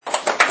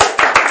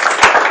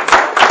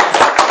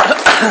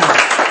Hi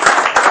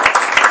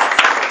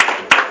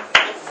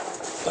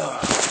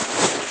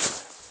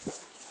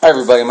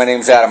everybody, my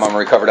name's Adam. I'm a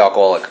recovered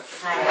alcoholic.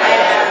 Hi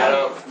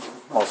Adam.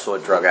 Also a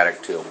drug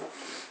addict too.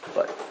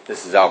 But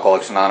this is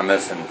Alcoholics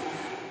Anonymous, and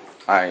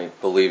I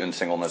believe in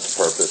singleness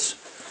of purpose.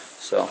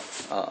 So,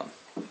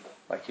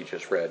 like you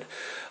just read.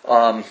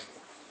 How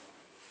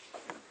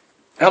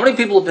many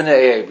people have been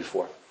to AA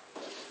before?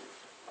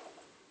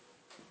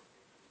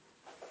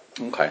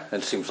 Okay,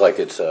 it seems like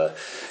it's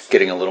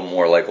getting a little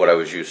more like what I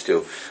was used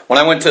to. When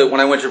I went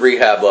to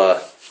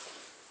rehab,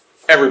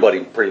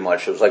 everybody pretty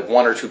much. It was like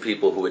one or two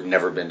people who had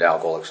never been to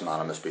Alcoholics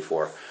Anonymous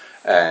before,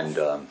 and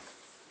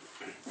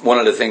one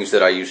of the things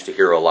that I used to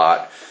hear a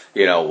lot,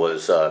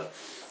 was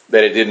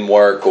that it didn't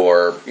work,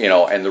 or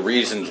and the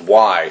reasons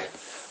why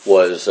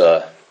was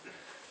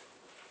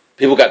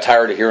people got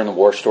tired of hearing the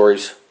war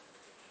stories.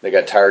 They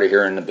got tired of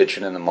hearing the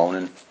bitching and the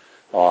moaning.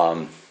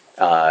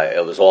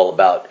 It was all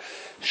about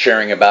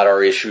sharing about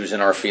our issues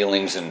and our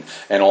feelings and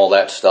all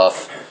that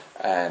stuff,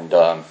 and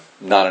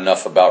not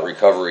enough about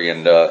recovery.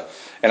 And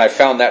I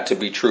found that to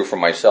be true for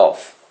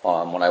myself.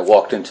 When I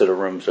walked into the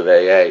rooms of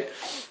AA,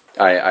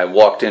 I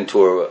walked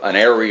into an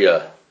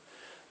area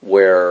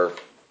where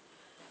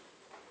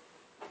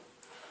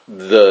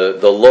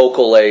the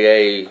local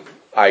AA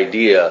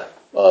idea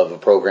of a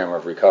program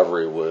of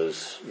recovery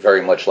was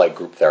very much like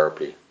group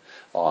therapy.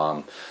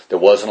 There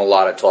wasn't a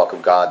lot of talk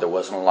of God. There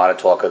wasn't a lot of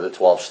talk of the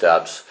 12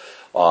 steps.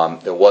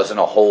 There wasn't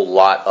a whole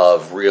lot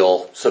of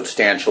real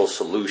substantial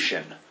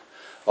solution.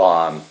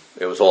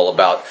 It was all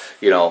about,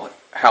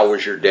 how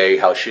was your day?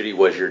 How shitty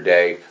was your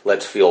day?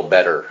 Let's feel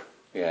better.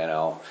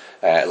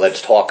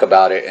 Let's talk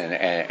about it.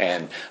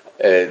 And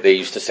they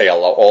used to say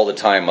all the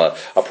time, a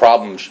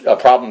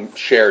problem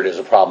shared is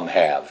a problem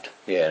halved.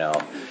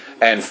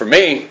 And for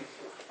me,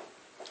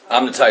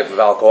 I'm the type of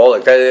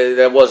alcoholic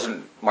that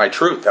wasn't my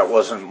truth. That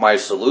wasn't my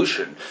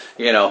solution.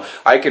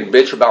 I can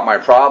bitch about my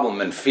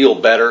problem and feel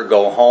better,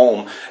 go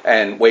home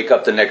and wake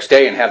up the next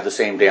day and have the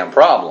same damn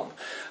problem.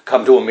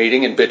 Come to a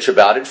meeting and bitch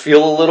about it,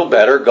 feel a little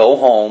better, go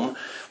home,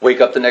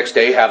 wake up the next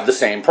day, have the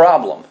same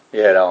problem,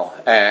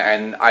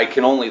 and I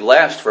can only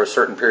last for a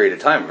certain period of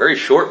time, a very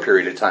short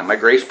period of time. My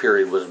grace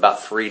period was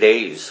about 3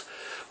 days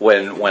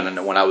when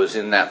I was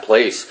in that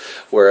place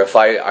where if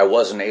I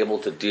wasn't able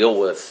to deal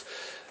with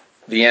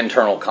the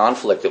internal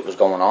conflict that was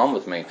going on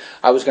with me,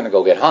 I was going to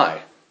go get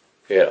high.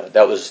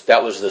 That was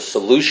the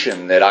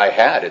solution that I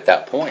had at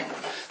that point.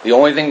 The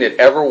only thing that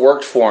ever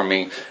worked for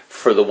me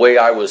for the way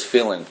I was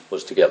feeling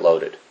was to get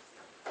loaded.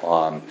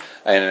 And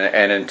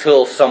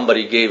until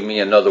somebody gave me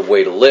another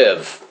way to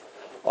live,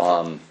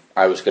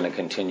 I was going to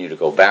continue to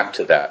go back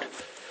to that.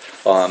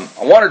 I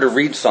wanted to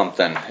read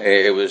something.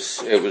 It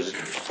was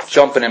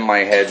jumping in my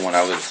head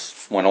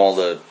when all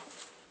the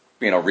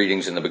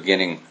readings in the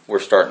beginning were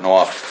starting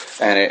off,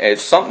 and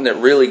it's something that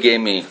really gave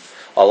me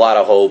a lot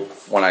of hope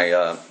when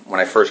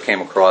I first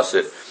came across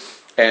it.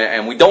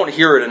 And we don't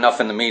hear it enough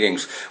in the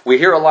meetings. We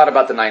hear a lot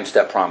about the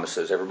 9-step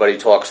promises. Everybody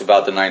talks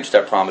about the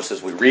 9-step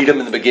promises. We read them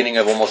in the beginning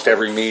of almost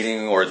every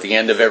meeting or at the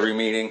end of every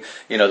meeting.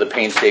 The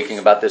painstaking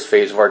about this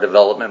phase of our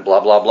development,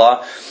 blah, blah,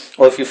 blah.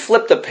 Well, if you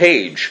flip the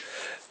page,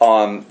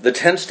 the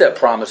 10-step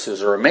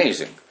promises are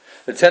amazing.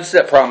 The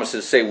 10-step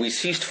promises say, we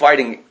ceased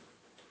fighting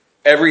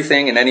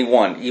everything and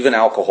anyone, even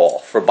alcohol,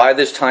 for by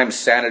this time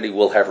sanity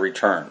will have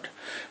returned.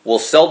 We'll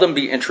seldom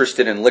be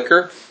interested in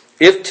liquor.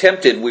 If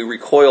tempted, we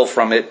recoil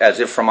from it as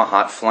if from a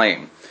hot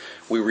flame.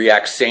 We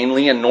react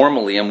sanely and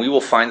normally, and we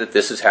will find that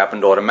this has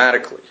happened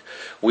automatically.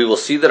 We will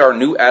see that our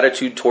new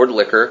attitude toward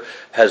liquor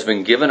has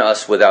been given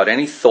us without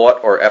any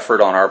thought or effort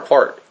on our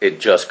part.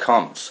 It just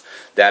comes.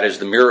 That is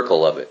the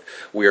miracle of it.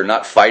 We are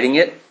not fighting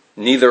it,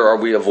 neither are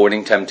we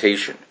avoiding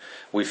temptation.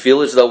 We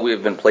feel as though we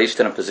have been placed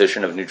in a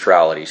position of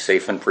neutrality,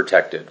 safe and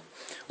protected.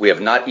 We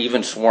have not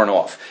even sworn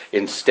off.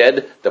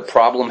 Instead, the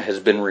problem has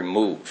been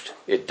removed.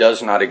 It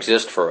does not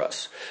exist for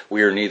us.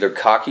 We are neither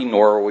cocky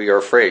nor are we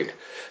afraid.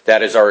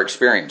 That is our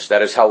experience.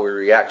 That is how we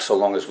react so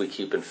long as we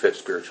keep in fit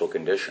spiritual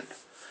condition.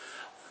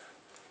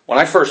 When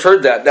I first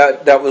heard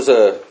that was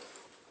a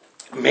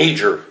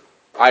major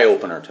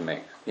eye-opener to me,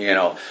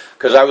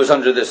 because I was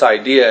under this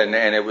idea,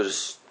 and it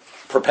was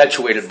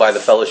perpetuated by the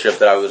fellowship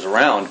that I was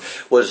around,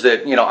 was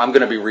that, I'm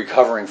going to be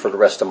recovering for the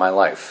rest of my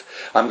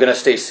life. I'm going to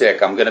stay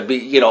sick. I'm going to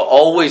be,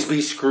 always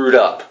be screwed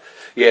up,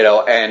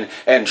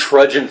 and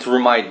trudging through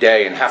my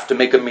day and have to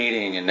make a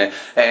meeting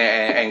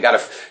and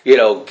got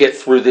to, get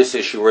through this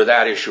issue or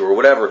that issue or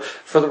whatever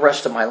for the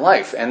rest of my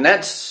life. And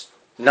that's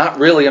not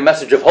really a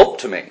message of hope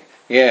to me.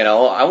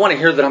 I want to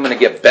hear that I'm going to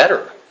get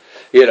better.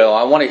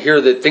 I want to hear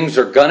that things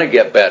are going to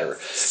get better,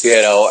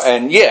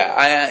 and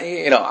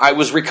I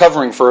was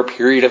recovering for a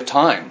period of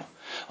time.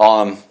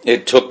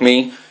 It took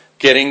me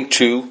getting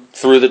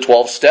through the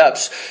 12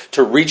 steps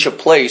to reach a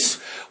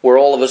place where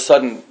all of a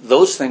sudden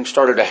those things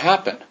started to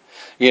happen.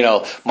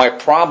 My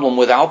problem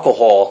with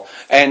alcohol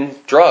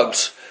and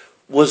drugs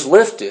was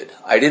lifted.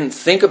 I didn't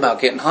think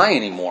about getting high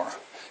anymore.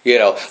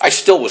 I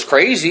still was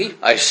crazy.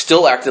 I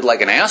still acted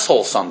like an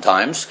asshole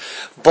sometimes,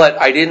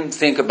 but I didn't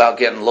think about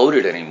getting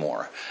loaded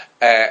anymore.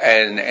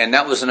 And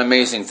that was an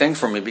amazing thing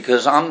for me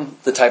because I'm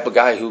the type of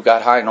guy who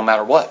got high no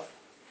matter what.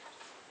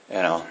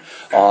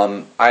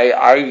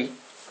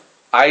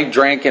 I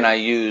drank and I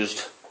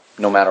used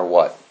no matter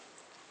what.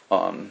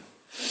 I'm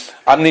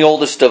the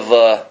oldest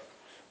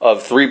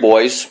of three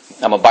boys.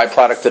 I'm a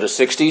byproduct of the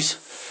 60s.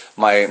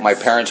 My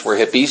parents were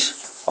hippies.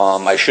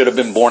 I should have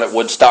been born at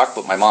Woodstock,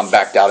 but my mom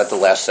backed out at the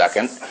last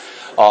second.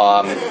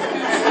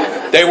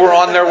 They were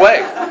on their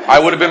way. I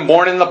would have been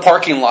born in the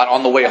parking lot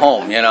on the way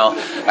home,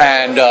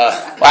 And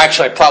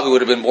actually, I probably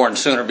would have been born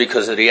sooner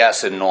because of the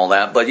acid and all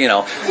that. But,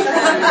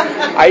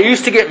 I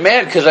used to get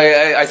mad because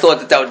I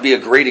thought that would be a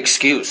great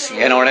excuse.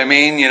 You know what I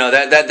mean?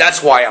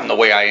 That's why I'm the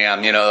way I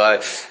am.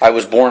 I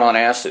was born on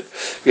acid.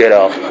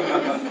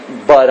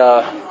 But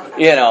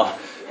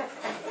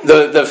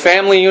the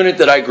family unit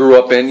that I grew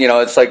up in,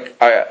 it's like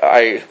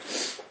I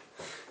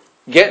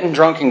getting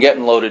drunk and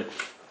getting loaded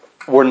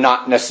were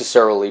not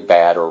necessarily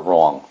bad or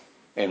wrong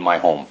in my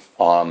home.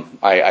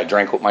 I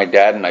drank with my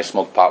dad and I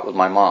smoked pot with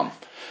my mom.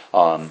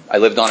 I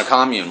lived on a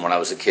commune when I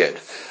was a kid.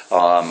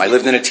 I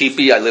lived in a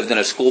teepee. I lived in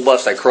a school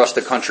bus. I crossed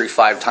the country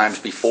 5 times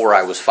before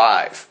I was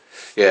 5.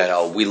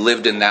 We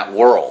lived in that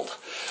world.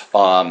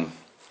 And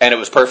it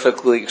was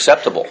perfectly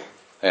acceptable.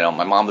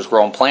 My mom was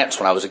growing plants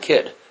when I was a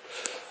kid.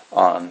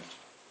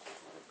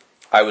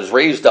 I was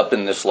raised up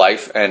in this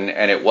life, and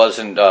it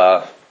wasn't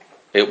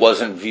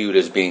viewed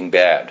as being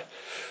bad.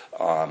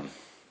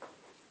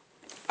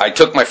 I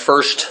took my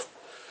first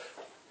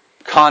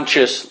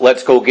conscious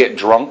let's go get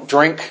drunk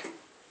drink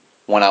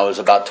when I was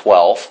about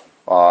 12.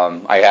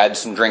 I had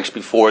some drinks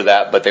before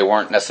that, but they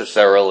weren't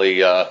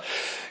necessarily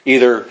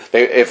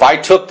if I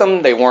took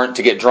them, they weren't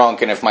to get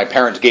drunk, and if my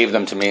parents gave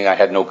them to me, I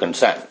had no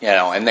consent,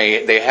 and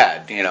they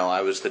had,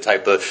 I was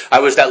I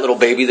was that little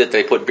baby that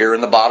they put beer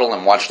in the bottle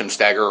and watched him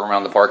stagger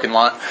around the parking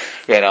lot,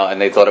 and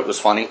they thought it was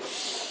funny,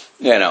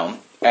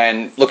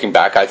 and looking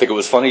back, I think it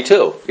was funny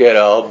too,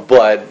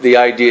 but the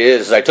idea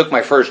is I took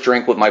my first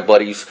drink with my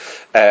buddies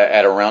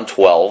at around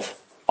 12.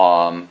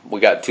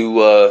 We got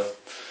two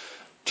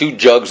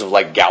jugs of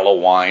like Gallo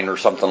wine or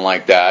something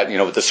like that,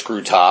 with the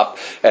screw top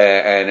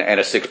and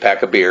a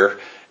 6-pack of beer.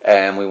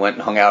 And we went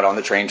and hung out on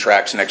the train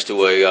tracks next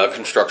to a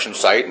construction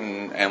site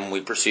and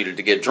we proceeded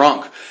to get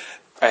drunk.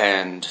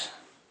 And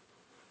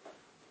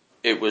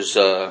it was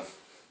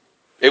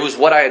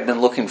what I had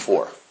been looking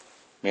for,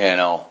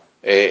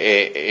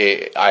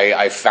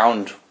 I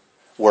found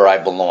where I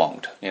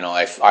belonged.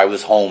 I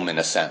was home in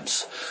a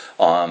sense.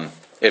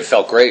 It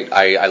felt great.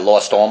 I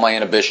lost all my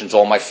inhibitions,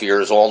 all my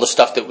fears, all the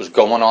stuff that was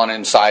going on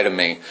inside of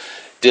me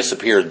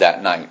disappeared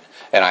that night,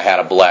 and I had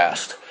a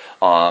blast.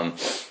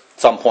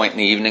 Some point in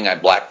the evening, I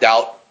blacked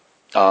out.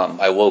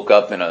 I woke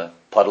up in a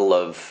puddle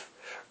of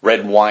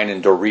red wine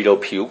and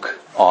Dorito puke.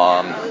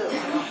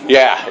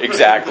 Yeah,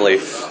 exactly.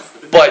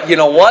 But you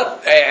know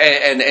what?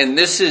 And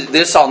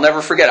this I'll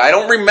never forget. I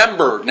don't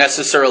remember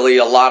necessarily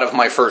a lot of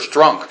my first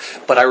drunk,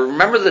 but I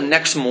remember the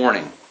next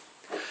morning.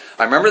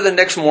 And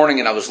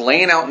I was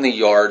laying out in the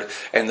yard,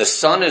 and the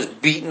sun is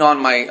beating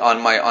on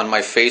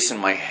my face and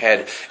my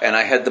head, and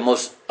I had the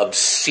most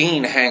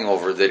obscene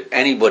hangover that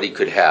anybody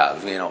could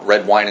have,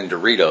 red wine and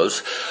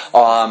Doritos,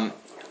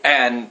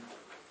 and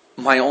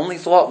my only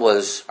thought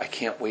was, I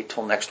can't wait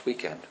till next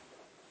weekend.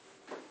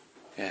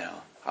 I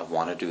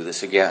want to do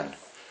this again.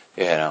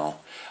 I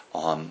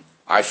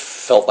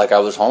felt like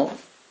I was home.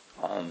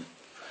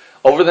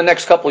 Over the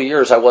next couple of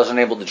years, I wasn't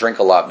able to drink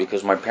a lot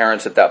because my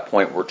parents at that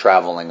point were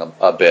traveling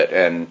a bit,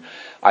 and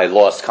I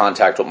lost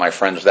contact with my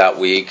friends that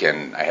week,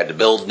 and I had to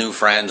build new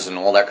friends and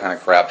all that kind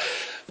of crap.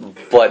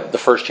 But the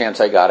first chance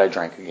I got, I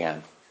drank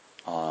again.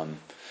 By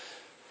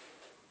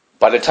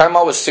the time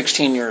I was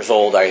 16 years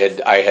old, I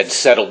had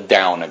settled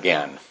down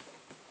again,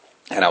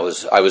 and I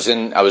was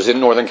in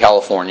Northern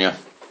California.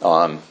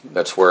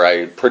 That's where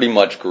I pretty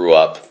much grew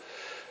up,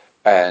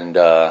 and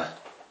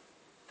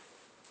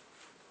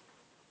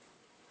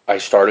I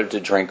started to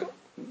drink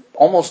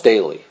almost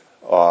daily.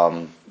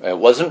 It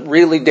wasn't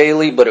really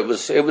daily, but it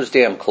was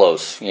damn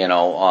close.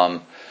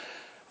 I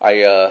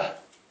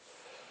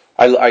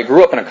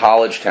grew up in a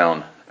college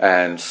town,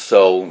 and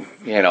so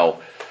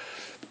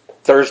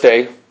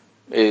Thursday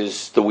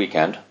is the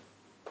weekend.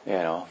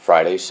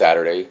 Friday,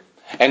 Saturday,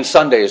 and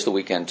Sunday is the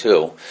weekend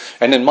too.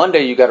 And then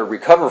Monday you got to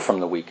recover from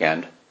the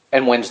weekend,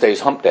 and Wednesday's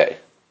hump day.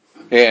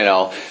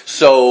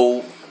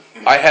 So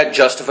I had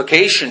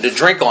justification to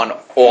drink on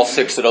all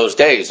 6 of those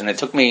days, and it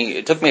took me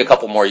a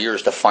couple more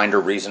years to find a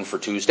reason for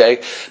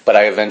Tuesday, but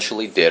I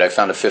eventually did. I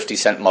found a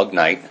 50-cent mug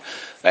night,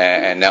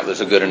 and that was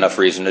a good enough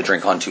reason to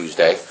drink on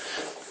Tuesday.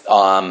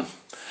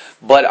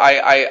 But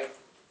I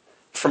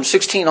from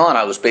 16 on,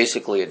 I was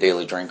basically a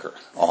daily drinker.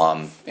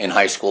 In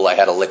high school, I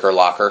had a liquor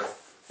locker.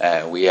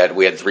 We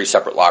had 3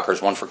 separate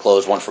lockers, one for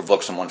clothes, one for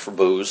books, and one for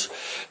booze,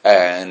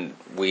 and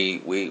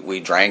we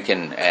drank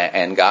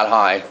and got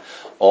high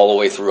all the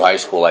way through high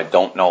school. I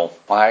don't know.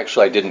 I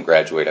didn't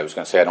graduate. I was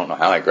going to say I don't know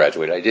how I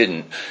graduated. I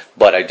didn't,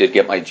 but I did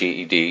get my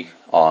GED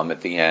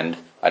at the end.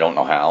 I don't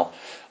know how.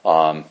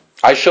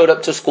 I showed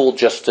up to school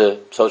just to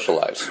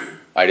socialize.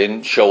 I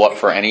didn't show up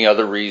for any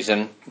other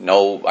reason.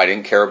 No, I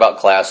didn't care about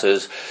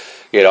classes.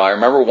 I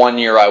remember one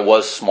year I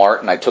was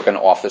smart and I took an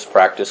office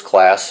practice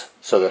class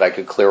so that I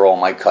could clear all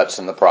my cuts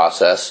in the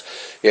process,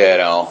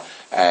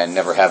 and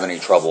never have any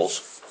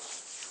troubles.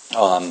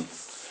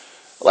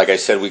 Like I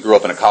said, we grew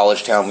up in a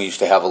college town. We used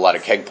to have a lot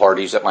of keg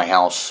parties at my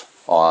house.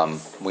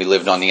 We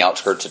lived on the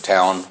outskirts of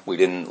town. We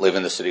didn't live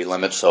in the city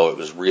limits, so it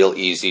was real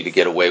easy to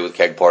get away with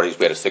keg parties.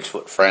 We had a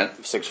 6-foot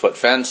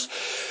fence,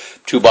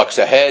 $2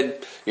 a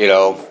head,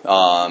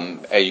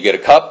 and you get a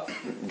cup,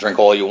 drink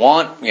all you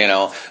want,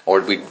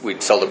 or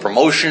we'd sell the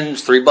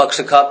promotions, $3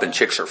 a cup and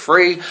chicks are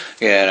free,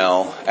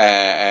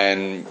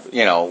 and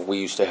we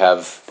used to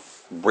have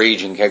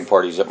raging keg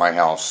parties at my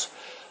house.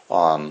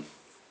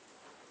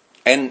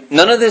 And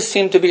none of this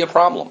seemed to be a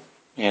problem.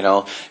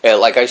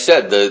 Like I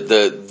said,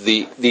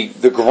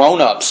 the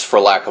grown-ups, for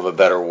lack of a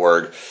better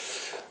word,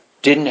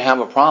 didn't have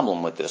a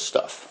problem with this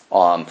stuff.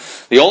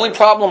 The only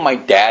problem my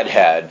dad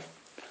had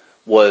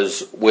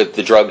was with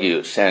the drug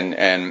use,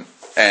 and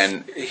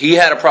he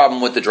had a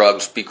problem with the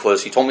drugs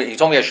because he told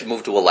me I should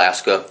move to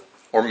Alaska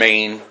or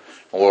Maine,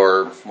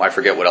 or I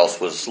forget what else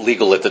was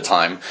legal at the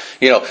time,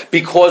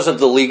 because of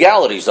the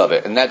legalities of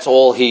it, and that's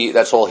all he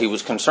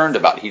was concerned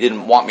about. He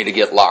didn't want me to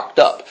get locked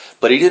up,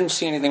 but he didn't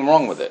see anything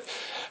wrong with it.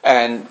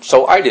 And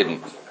so I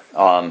didn't.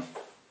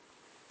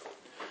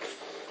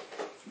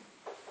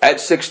 At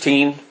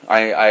 16, I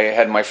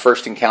had my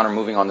first encounter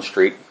moving on the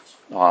street.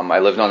 I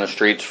lived on the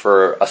streets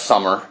for a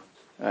summer,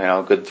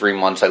 a good 3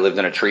 months. I lived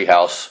in a tree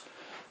house.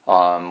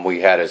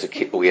 We had as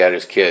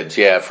kids.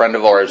 Yeah, a friend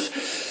of ours'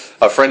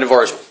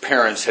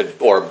 parents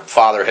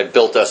father had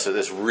built us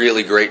this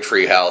really great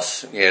tree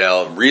house,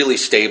 really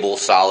stable,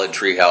 solid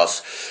tree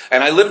house.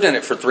 And I lived in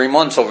it for 3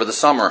 months over the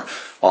summer.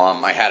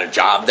 I had a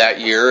job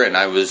that year, and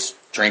I was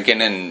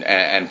drinking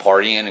and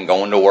partying and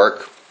going to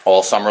work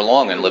all summer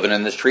long and living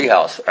in this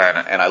treehouse,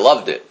 and I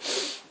loved it.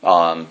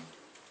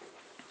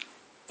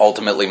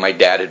 Ultimately, my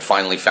dad had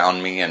finally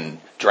found me and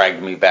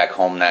dragged me back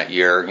home that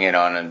year,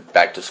 and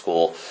back to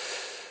school.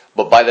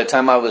 But by the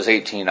time I was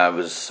 18, I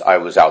was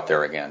out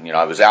there again.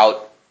 I was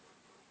out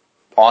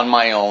on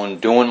my own,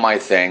 doing my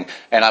thing,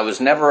 and I was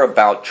never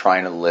about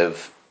trying to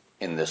live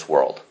in this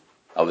world.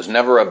 I was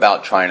never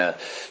about trying to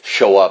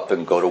show up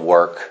and go to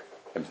work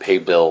and pay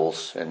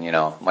bills, and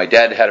my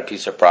dad had a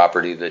piece of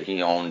property that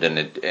he owned,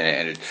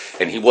 and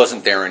he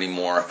wasn't there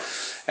anymore,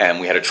 and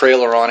we had a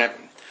trailer on it.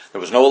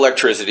 There was no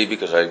electricity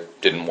because I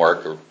didn't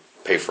work or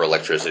pay for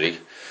electricity.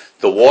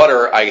 The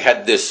water, I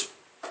had this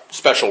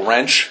special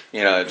wrench,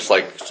 it's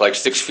like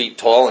 6 feet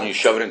tall, and you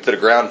shove it into the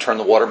ground, turn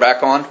the water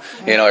back on.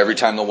 Every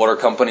time the water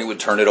company would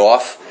turn it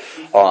off.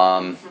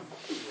 I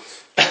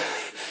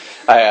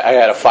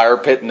had a fire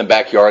pit in the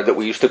backyard that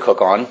we used to cook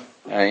on.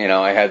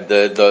 I had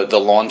the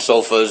lawn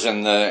sofas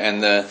and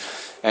the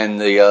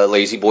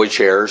lazy boy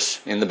chairs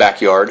in the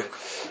backyard,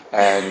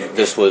 and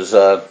this was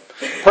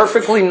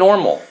perfectly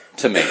normal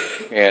to me.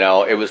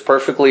 It was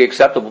perfectly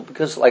acceptable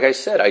because, like I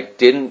said, I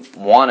didn't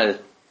want to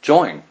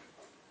join.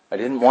 I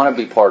didn't want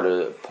to be part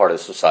of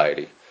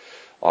society.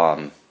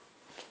 So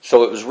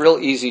it was real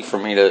easy for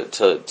me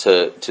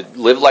to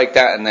live like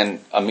that and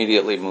then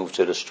immediately move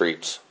to the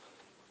streets.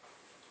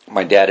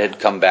 My dad had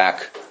come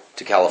back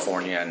to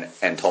California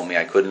and told me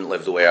I couldn't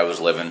live the way I was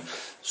living,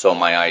 so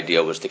my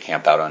idea was to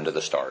camp out under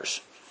the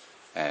stars.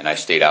 And I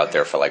stayed out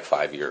there for like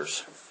 5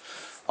 years.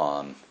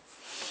 I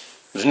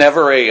was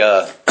never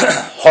a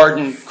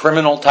hardened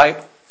criminal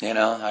type.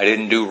 I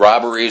didn't do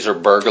robberies or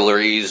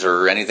burglaries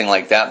or anything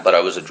like that, but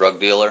I was a drug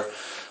dealer.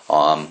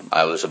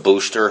 I was a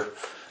booster.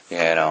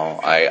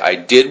 I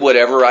did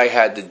whatever I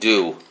had to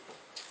do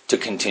to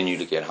continue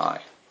to get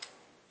high.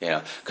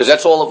 Because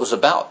that's all it was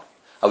about.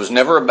 I was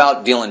never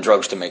about dealing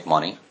drugs to make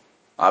money.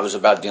 I was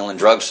about dealing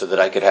drugs so that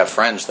I could have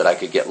friends that I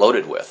could get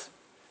loaded with.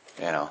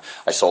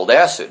 I sold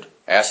acid.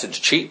 Acid's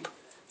cheap.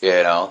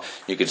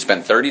 You could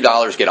spend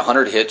 $30, get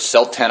 100 hits,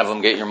 sell 10 of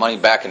them, get your money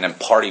back, and then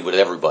party with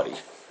everybody.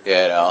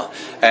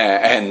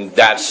 And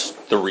that's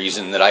the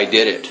reason that I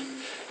did it.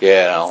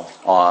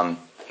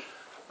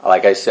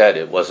 Like I said,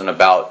 it wasn't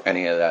about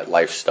any of that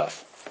life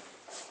stuff.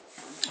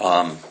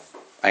 I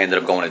ended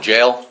up going to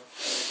jail.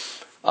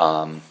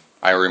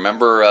 I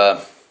remember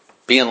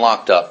being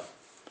locked up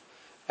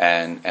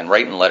and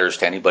writing letters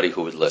to anybody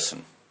who would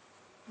listen.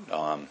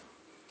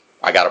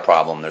 I got a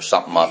problem. There's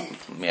something up.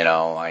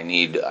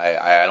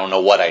 I don't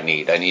know what I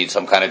need. I need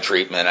some kind of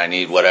treatment. I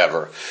need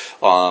whatever.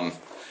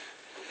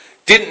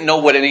 Didn't know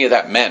what any of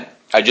that meant.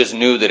 I just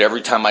knew that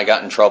every time I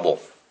got in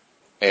trouble,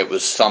 it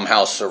was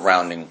somehow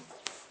surrounding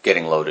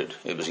getting loaded.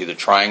 It was either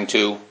trying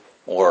to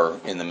or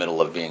in the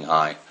middle of being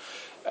high.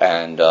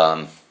 And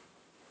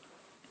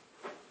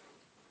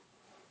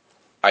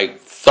I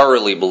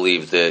thoroughly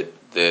believed that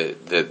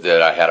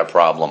I had a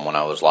problem when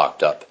I was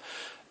locked up.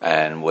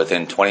 And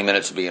within 20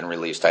 minutes of being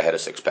released, I had a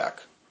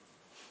six-pack.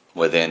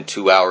 Within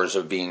 2 hours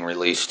of being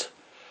released,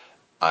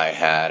 I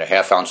had a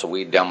half ounce of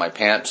weed down my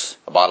pants,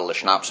 a bottle of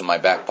schnapps in my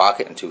back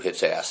pocket, and 2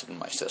 hits of acid in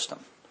my system.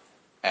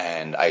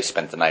 and I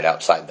spent the night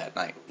outside that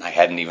night. I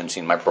hadn't even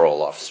seen my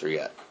parole officer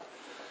yet.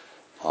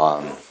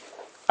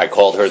 I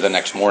called her the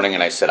next morning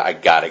and I said, I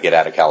got to get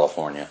out of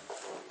California.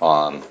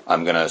 I'm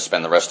going to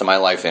spend the rest of my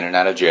life in and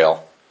out of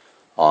jail.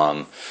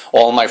 All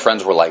of my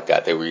friends were like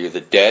that. They were either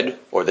dead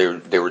or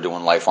they were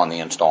doing life on the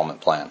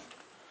installment plan.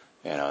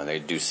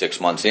 They'd do 6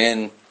 months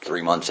in,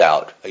 3 months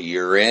out, a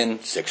year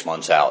in, 6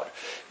 months out.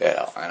 And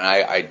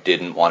I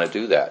didn't want to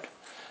do that.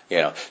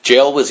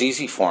 Jail was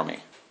easy for me.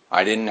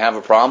 I didn't have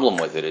a problem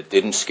with it. It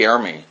didn't scare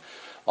me.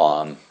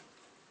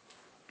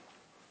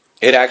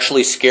 It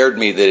actually scared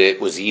me that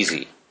it was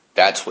easy.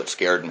 That's what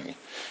scared me.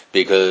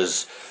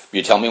 Because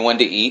you tell me when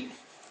to eat,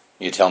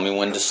 you tell me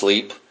when to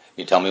sleep,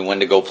 you tell me when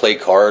to go play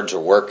cards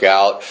or work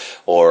out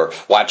or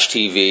watch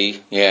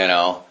TV,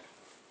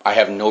 I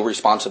have no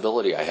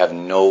responsibility. I have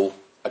no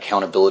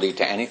accountability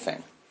to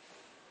anything.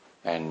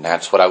 And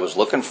that's what I was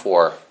looking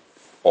for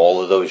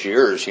all of those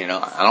years. I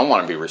don't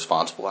want to be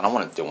responsible. I don't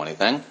want to do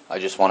anything. I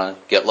just want to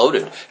get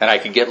loaded. And I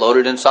could get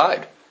loaded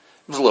inside. It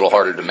was a little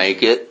harder to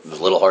make it. It was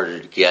a little harder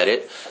to get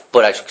it.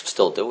 But I could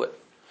still do it.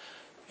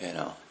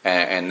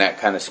 And that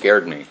kind of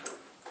scared me.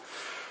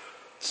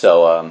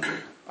 So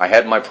I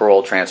had my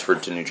parole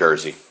transferred to New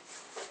Jersey.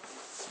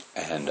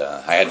 And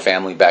I had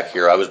family back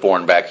here. I was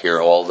born back here.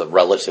 All the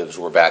relatives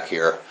were back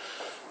here.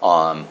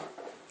 And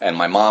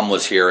my mom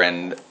was here,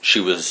 and she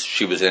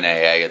was in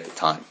AA at the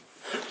time.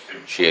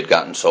 She had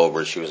gotten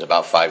sober. She was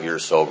about 5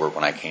 years sober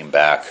when I came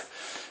back.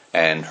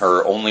 And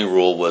her only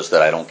rule was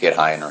that I don't get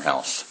high in her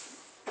house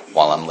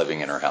while I'm living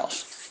in her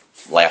house.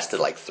 Lasted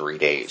like 3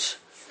 days.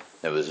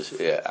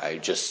 I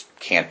just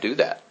can't do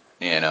that.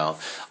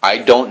 I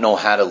don't know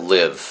how to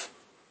live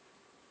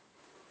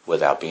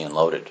without being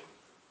loaded.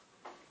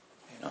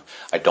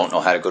 I don't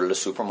know how to go to the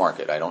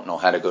supermarket. I don't know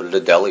how to go to the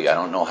deli. I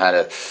don't know how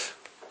to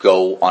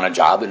go on a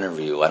job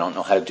interview. I don't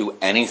know how to do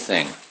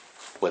anything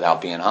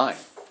without being high.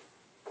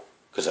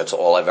 Because that's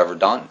all I've ever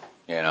done,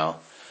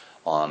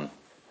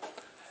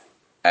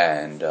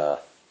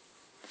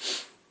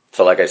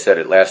 So like I said,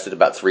 it lasted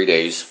about 3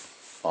 days.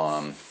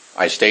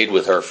 I stayed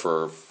with her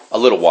for a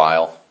little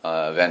while.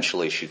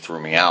 Eventually she threw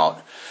me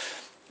out.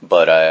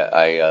 But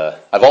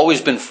I've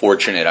always been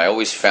fortunate. I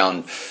always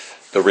found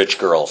the rich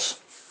girls.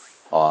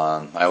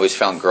 I always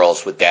found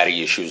girls with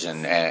daddy issues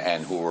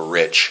and who were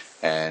rich,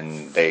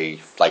 and they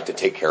liked to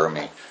take care of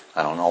me.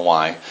 I don't know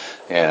why.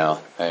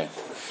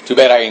 Too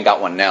bad I ain't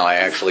got one now. I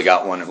actually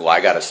got one who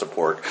I got to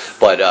support.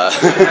 But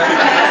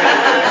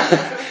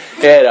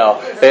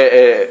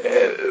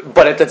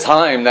but at the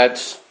time,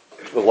 that's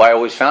why I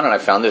always found it. I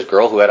found this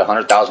girl who had a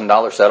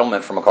 $100,000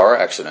 settlement from a car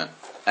accident,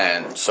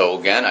 and so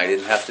again, I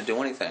didn't have to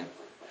do anything.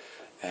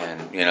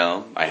 And,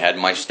 I had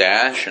my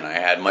stash and I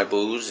had my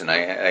booze,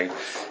 and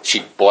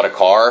she bought a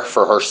car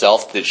for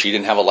herself that she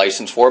didn't have a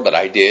license for, but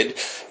I did,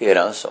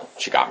 so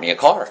she got me a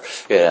car,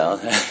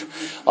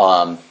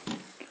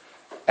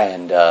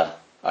 and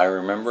I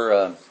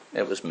remember,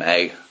 it was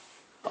May.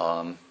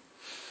 I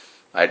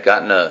had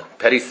gotten a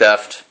petty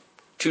theft,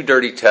 2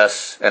 dirty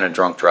tests, and a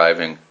drunk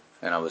driving,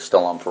 and I was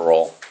still on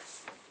parole.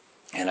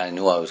 And I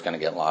knew I was going to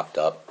get locked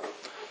up.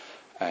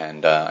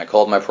 And I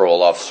called my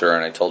parole officer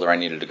and I told her I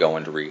needed to go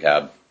into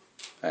rehab.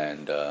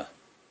 And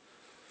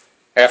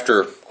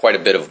after quite a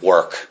bit of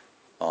work,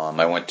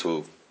 I went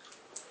to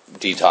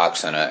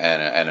detox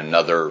and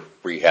another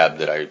rehab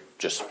that I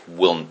just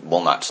will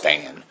not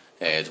stay in.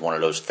 It's one of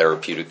those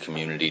therapeutic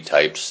community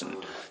types, and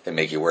they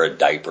make you wear a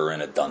diaper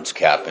and a dunce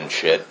cap and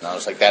shit. And I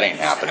was like, that ain't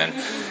happening.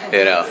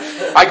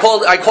 I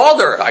called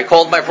her. I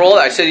called my parole.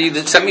 I said,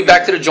 either send me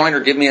back to the joint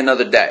or give me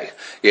another day.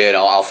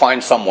 I'll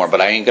find somewhere,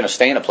 but I ain't going to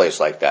stay in a place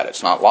like that.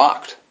 It's not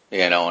locked.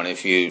 And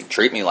if you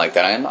treat me like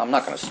that, I'm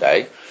not going to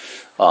stay.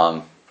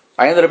 I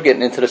ended up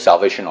getting into the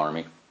Salvation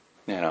Army.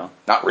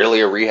 Not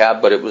really a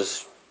rehab, but it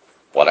was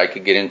what I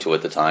could get into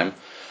at the time.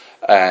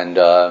 And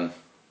I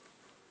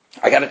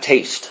got a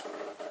taste.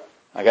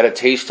 I got a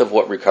taste of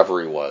what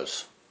recovery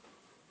was.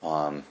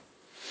 And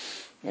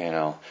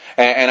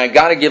I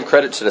got to give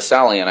credit to the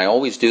Sally, and I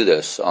always do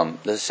this.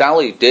 The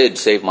Sally did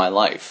save my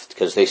life,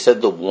 because they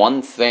said the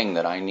one thing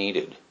that I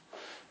needed,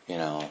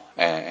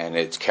 and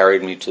it's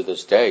carried me to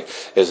this day,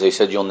 is they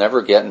said you'll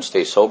never get and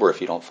stay sober if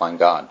you don't find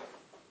God.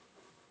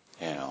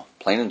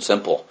 Plain and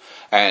simple.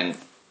 And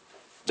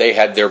they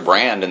had their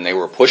brand, and they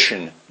were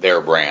pushing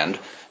their brand,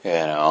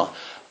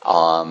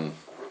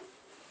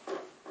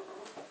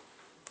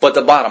 But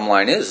the bottom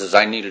line is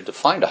I needed to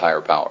find a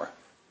higher power.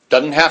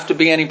 Doesn't have to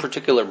be any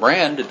particular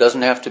brand. It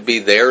doesn't have to be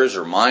theirs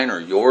or mine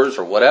or yours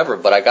or whatever.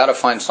 But I got to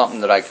find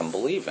something that I can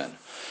believe in.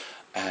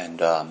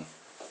 And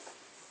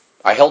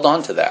I held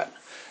on to that,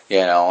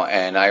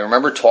 And I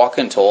remember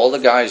talking to all the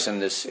guys in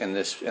this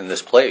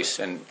place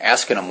and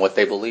asking them what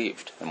they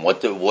believed and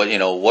what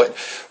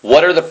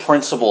are the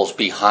principles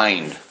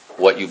behind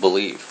what you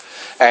believe.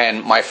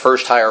 And my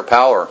first higher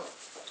power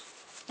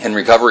in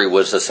recovery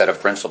was a set of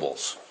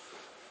principles.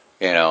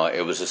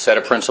 It was a set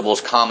of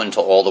principles common to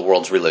all the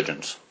world's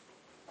religions.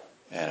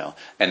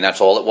 And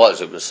that's all it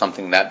was. It was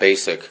something that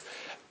basic,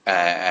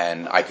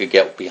 and I could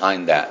get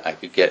behind that. I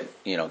could get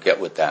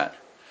with that.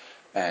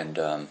 And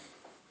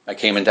I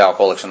came into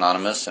Alcoholics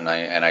Anonymous, and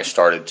I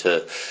started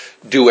to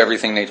do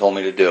everything they told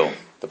me to do.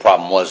 The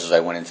problem was I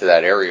went into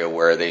that area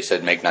where they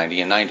said make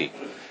 90 and 90.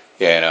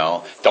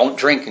 Don't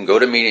drink and go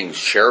to meetings,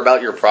 share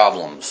about your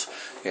problems.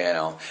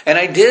 And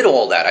I did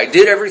all that. I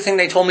did everything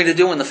they told me to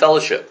do in the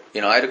fellowship.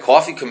 I had a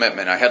coffee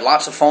commitment. I had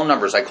lots of phone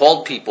numbers. I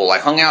called people. I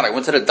hung out. I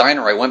went to the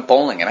diner. I went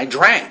bowling, and I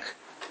drank.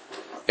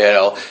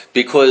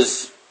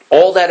 Because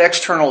all that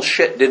external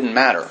shit didn't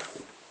matter.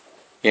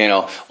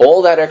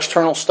 All that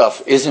external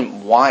stuff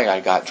isn't why I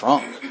got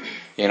drunk.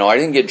 I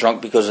didn't get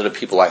drunk because of the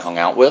people I hung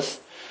out with.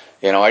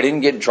 I didn't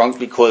get drunk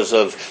because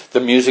of the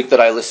music that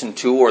I listened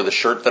to or the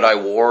shirt that I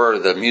wore or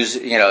the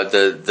music,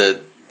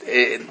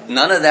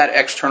 none of that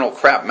external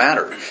crap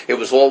mattered. It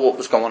was all what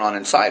was going on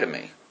inside of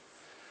me.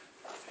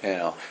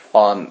 The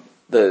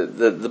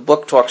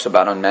book talks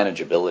about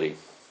unmanageability.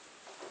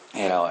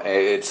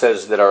 It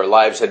says that our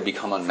lives had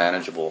become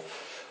unmanageable.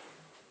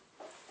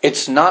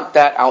 It's not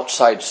that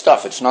outside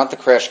stuff. It's not the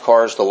crashed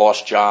cars, the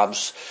lost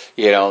jobs,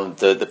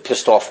 the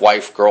pissed off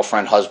wife,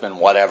 girlfriend,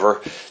 husband,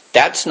 whatever.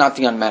 That's not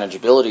the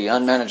unmanageability.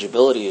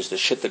 Unmanageability is the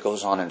shit that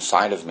goes on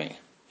inside of me.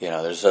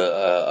 There's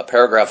a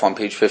paragraph on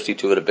page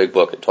 52 of the big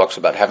book. It talks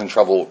about having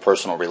trouble with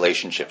personal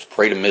relationships,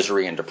 prey to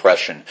misery and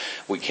depression.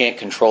 We can't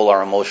control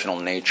our emotional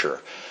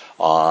nature.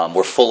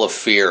 We're full of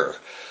fear.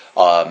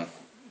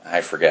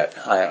 I forget.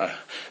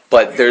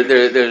 But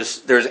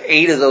there's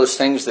 8 of those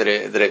things that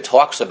it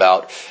talks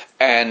about,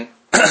 and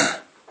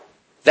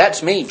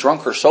that's me,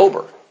 drunk or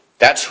sober.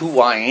 That's who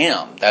I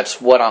am.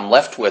 That's what I'm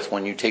left with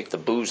when you take the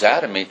booze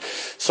out of me.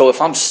 So if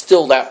I'm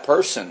still that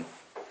person,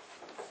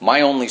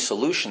 my only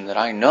solution that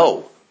I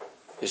know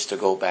is to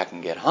go back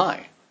and get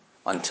high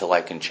until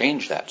I can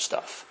change that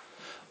stuff.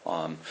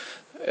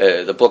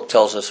 The book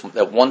tells us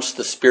that once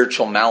the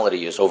spiritual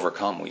malady is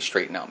overcome, we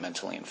straighten out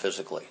mentally and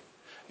physically.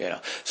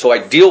 So I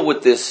deal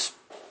with this,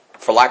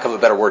 for lack of a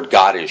better word,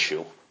 God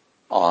issue.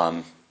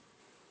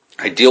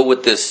 I deal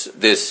with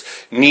this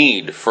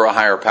need for a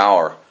higher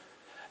power.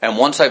 And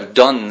once I've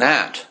done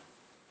that,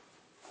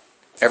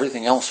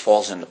 everything else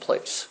falls into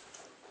place.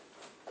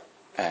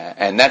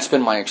 And that's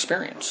been my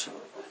experience.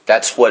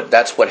 That's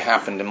what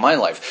happened in my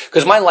life.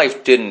 Because my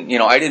life didn't,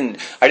 I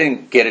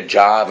didn't get a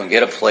job and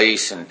get a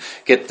place and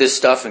get this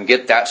stuff and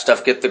get that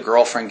stuff, get the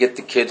girlfriend, get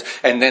the kids,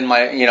 and then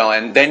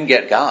and then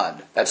get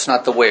God. That's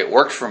not the way it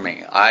worked for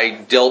me. I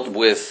dealt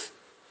with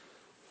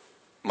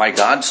my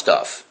God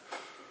stuff,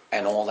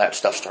 and all that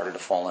stuff started to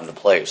fall into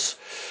place.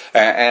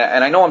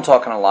 And I know I'm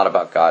talking a lot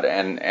about God,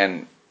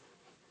 and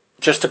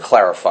just to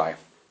clarify,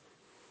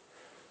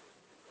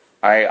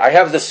 I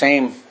have the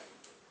same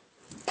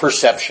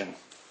perception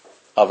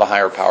of a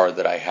higher power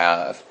that I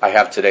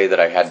have today that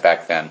I had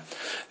back then.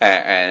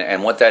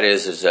 And what that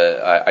is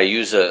I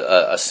use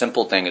a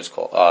simple thing. It's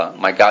called,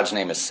 my God's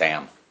name is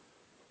Sam.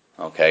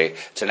 Okay?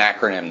 It's an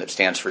acronym that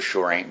stands for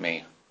Sure Ain't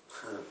Me.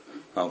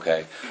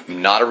 Okay?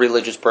 I'm not a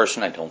religious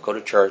person. I don't go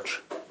to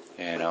church.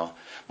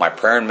 My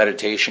prayer and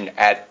meditation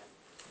at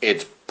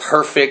its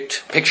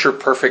picture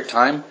perfect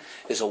time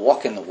is a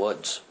walk in the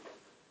woods.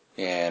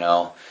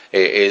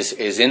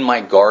 Is in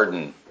my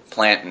garden,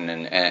 planting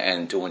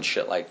and doing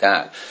shit like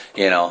that.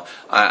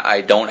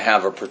 I don't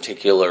have a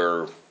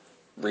particular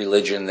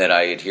religion that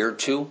I adhere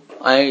to.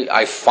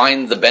 I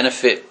find the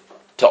benefit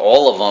to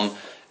all of them,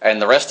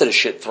 and the rest of the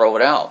shit, throw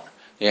it out.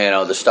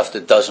 The stuff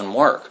that doesn't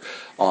work.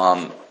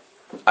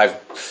 I've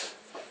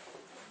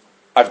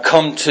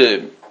come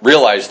to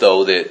realize,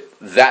 though,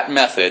 that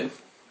method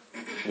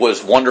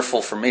was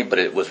wonderful for me, but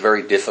it was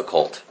very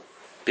difficult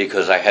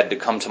because I had to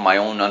come to my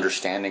own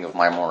understanding of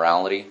my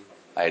morality.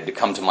 I had to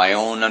come to my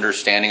own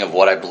understanding of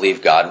what I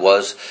believe God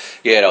was.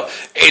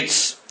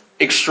 It's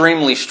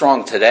extremely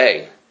strong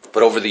today,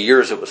 but over the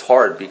years it was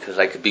hard because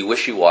I could be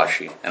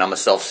wishy-washy, and I'm a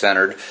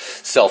self-centered,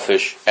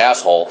 selfish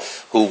asshole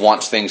who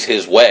wants things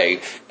his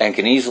way and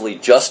can easily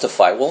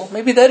justify, well,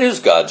 maybe that is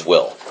God's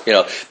will,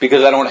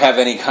 because I don't have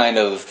any kind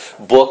of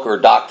book or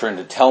doctrine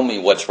to tell me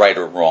what's right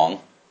or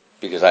wrong,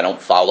 because I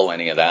don't follow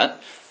any of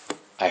that.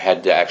 I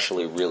had to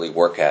actually really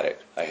work at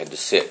it. I had to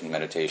sit in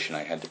meditation.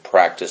 I had to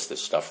practice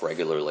this stuff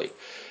regularly.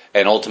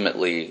 And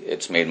ultimately,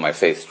 it's made my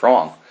faith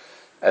strong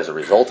as a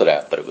result of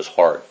that, but it was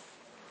hard.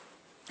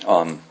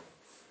 I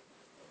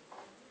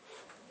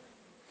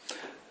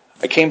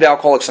came to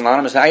Alcoholics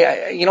Anonymous.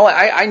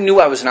 I knew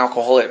I was an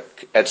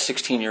alcoholic at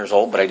 16 years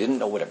old, but I didn't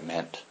know what it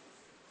meant.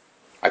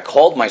 I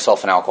called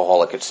myself an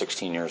alcoholic at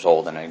 16 years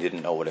old, and I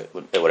didn't know what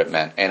it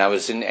meant. And I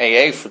was in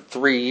AA for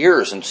 3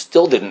 years and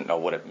still didn't know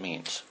what it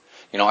means.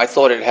 I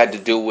thought it had to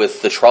do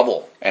with the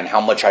trouble and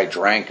how much I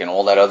drank and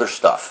all that other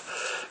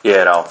stuff.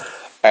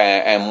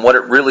 And what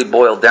it really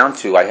boiled down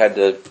to, I had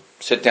to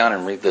sit down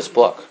and read this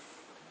book,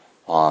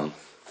 and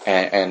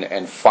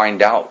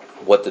find out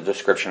what the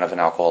description of an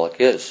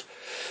alcoholic is.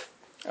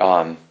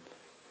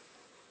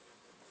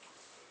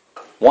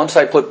 Once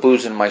I put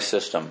booze in my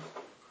system,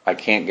 I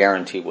can't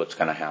guarantee what's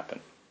going to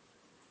happen.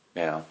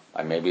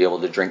 I may be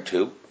able to drink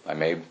 2. I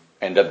may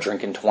end up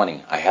drinking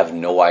 20. I have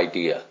no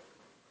idea.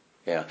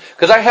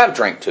 Because I have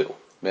drank 2.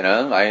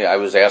 I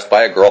was asked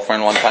by a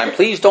girlfriend one time,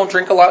 please don't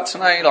drink a lot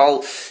tonight.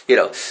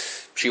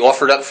 She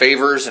offered up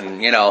favors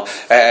and,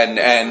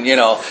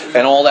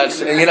 and all that,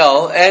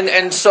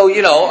 and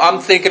so, I'm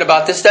thinking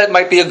about this. That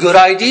might be a good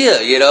idea,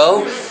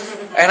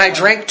 and I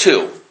drank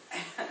 2.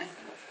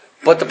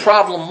 But the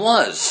problem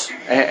was,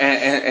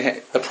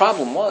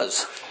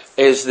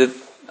 is that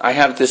I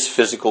have this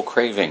physical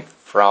craving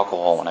for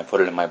alcohol when I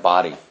put it in my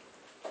body.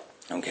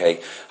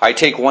 Okay? I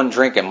take 1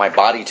 drink and my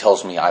body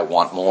tells me I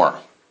want more.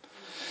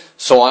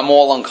 So I'm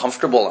all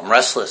uncomfortable, I'm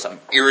restless, I'm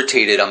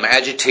irritated, I'm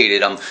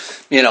agitated,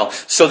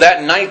 so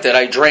that night that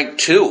I drank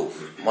 2,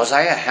 was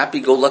I a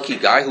happy-go-lucky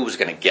guy who was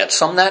going to get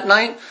some that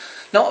night?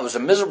 No, I was a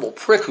miserable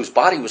prick whose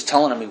body was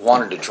telling him he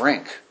wanted to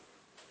drink.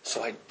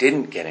 So I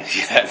didn't get any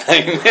that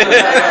night.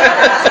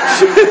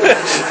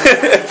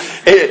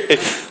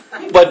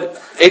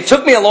 But it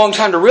took me a long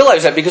time to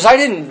realize that because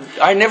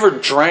I never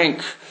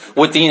drank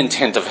with the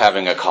intent of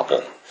having a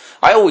couple.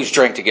 I always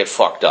drank to get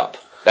fucked up.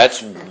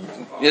 That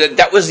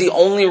was the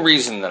only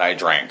reason that I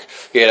drank,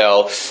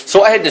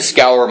 So I had to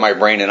scour my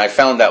brain, and I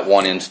found that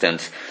one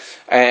instance,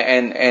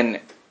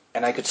 and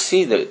I could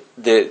see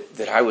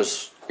that I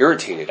was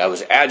irritated, I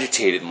was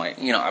agitated,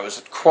 I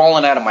was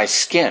crawling out of my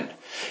skin.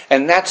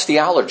 And that's the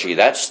allergy.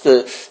 That's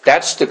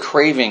the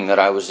craving that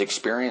I was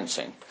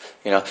experiencing,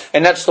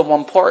 And that's the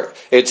one part.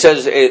 It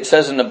says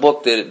in the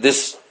book that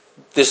this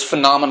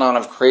phenomenon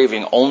of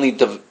craving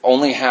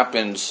only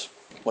happens.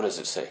 What does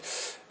it say?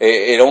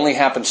 It only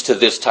happens to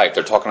this type.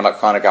 They're talking about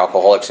chronic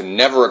alcoholics, and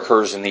never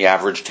occurs in the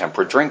average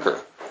temperate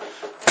drinker.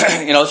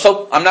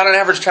 So I'm not an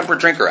average temperate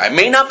drinker. I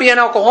may not be an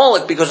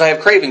alcoholic because I have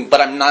craving, but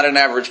I'm not an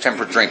average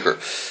temperate drinker.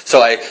 So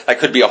I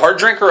could be a hard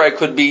drinker. I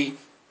could be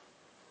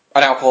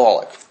an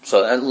alcoholic.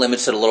 So that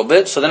limits it a little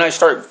bit. So then I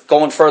start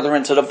going further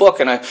into the book,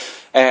 and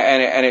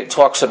it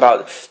talks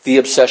about the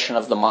obsession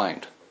of the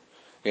mind,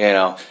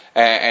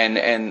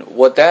 and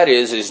what that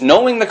is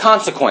knowing the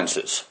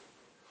consequences,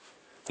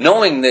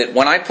 knowing that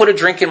when I put a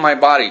drink in my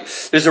body,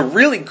 there's a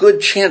really good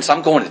chance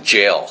I'm going to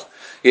jail,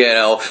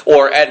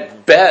 or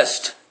at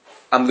best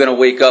I'm going to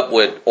wake up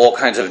with all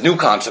kinds of new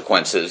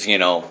consequences,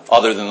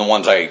 other than the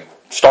ones I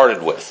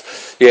started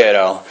with,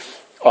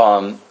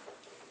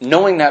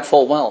 knowing that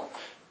full well.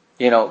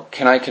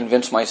 Can I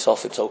convince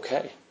myself it's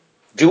okay?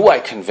 Do I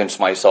convince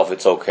myself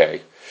it's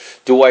okay?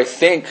 Do I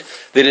think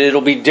that it'll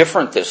be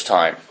different this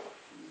time?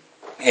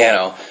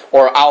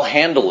 Or I'll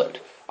handle it.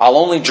 I'll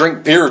only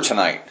drink beer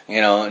tonight.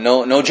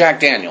 No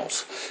Jack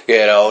Daniels.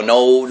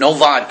 No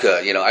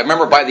vodka. I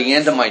remember by the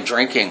end of my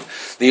drinking,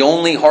 the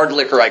only hard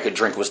liquor I could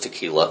drink was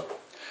tequila.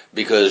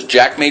 Because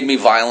Jack made me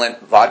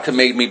violent, vodka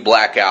made me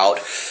black out,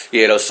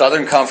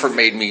 Southern Comfort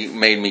made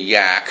me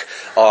yak.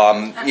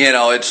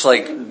 It's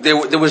like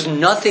there was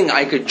nothing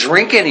I could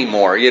drink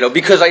anymore,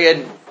 because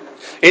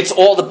it's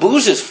all the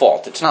booze's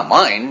fault. It's not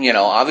mine,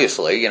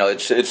 obviously,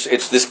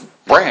 it's this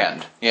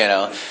brand,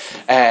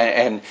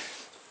 and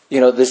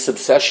this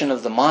obsession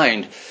of the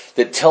mind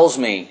that tells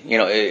me,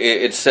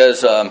 it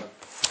says,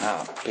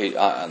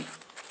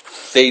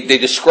 they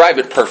describe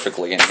it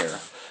perfectly in here.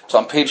 It's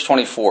on page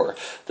 24.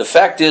 The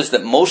fact is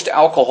that most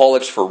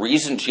alcoholics, for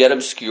reasons yet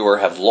obscure,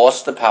 have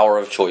lost the power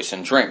of choice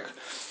in drink.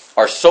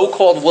 Our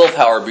so-called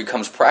willpower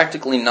becomes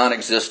practically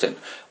non-existent.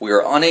 We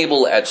are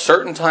unable at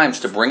certain times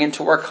to bring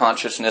into our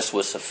consciousness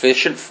with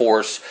sufficient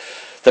force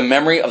the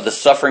memory of the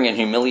suffering and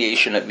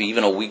humiliation of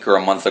even a week or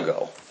a month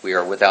ago. We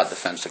are without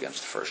defense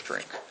against the first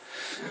drink.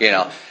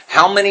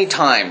 How many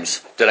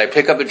times did I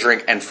pick up a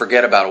drink and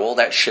forget about all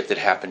that shit that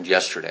happened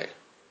yesterday?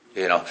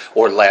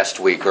 Or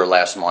last week or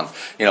last month,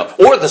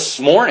 or this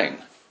morning,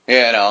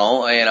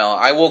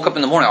 I woke up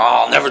in the morning,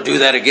 I'll never do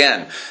that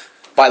again.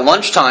 By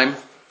lunchtime,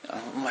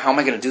 how am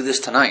I going to do this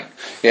tonight?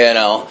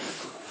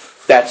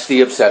 That's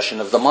the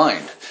obsession of the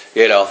mind,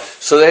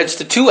 so it's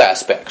the 2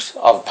 aspects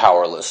of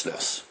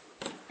powerlessness.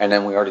 And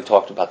then we already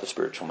talked about the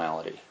spiritual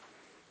malady.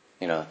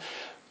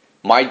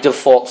 My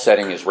default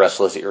setting is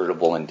restless,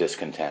 irritable, and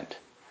discontent.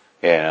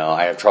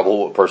 I have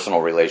trouble with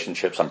personal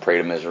relationships. I'm prey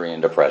to misery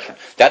and depression.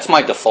 That's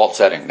my default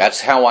setting. That's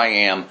how I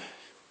am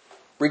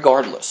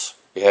regardless.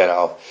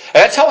 And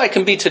that's how I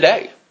can be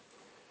today.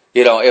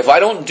 If I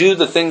don't do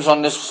the things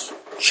on this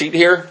sheet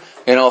here,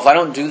 if I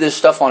don't do this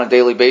stuff on a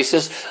daily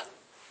basis,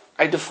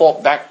 I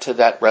default back to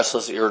that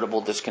restless, irritable,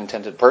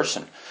 discontented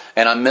person.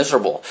 And I'm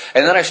miserable.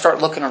 And then I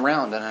start looking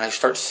around and I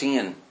start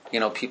seeing,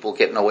 people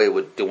getting away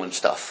with doing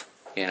stuff.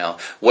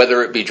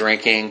 Whether it be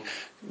drinking,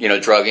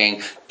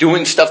 drugging,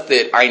 doing stuff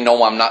that I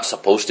know I'm not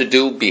supposed to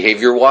do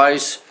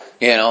behavior-wise,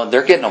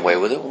 they're getting away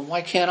with it. Well,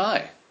 why can't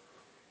I?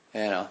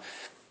 And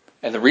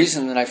the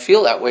reason that I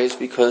feel that way is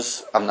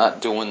because I'm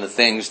not doing the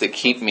things that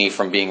keep me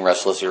from being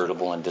restless,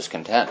 irritable, and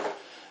discontent.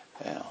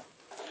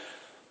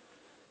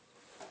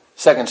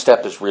 Second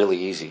step is really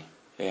easy.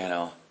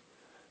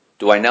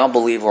 Do I now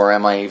believe, or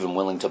am I even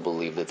willing to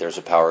believe, that there's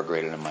a power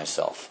greater than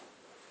myself?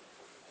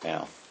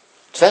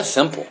 It's that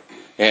simple.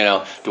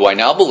 Do I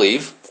now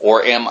believe,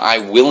 or am I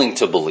willing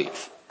to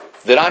believe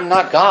that I'm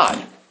not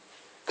God?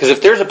 Because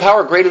if there's a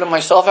power greater than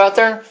myself out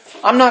there,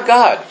 I'm not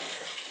God.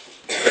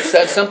 It's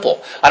that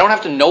simple. I don't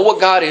have to know what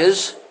God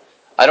is.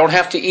 I don't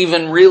have to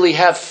even really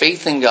have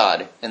faith in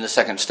God in the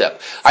second step.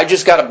 I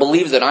just got to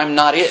believe that I'm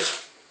not it.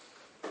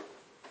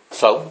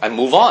 So I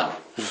move on.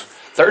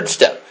 Third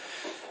step.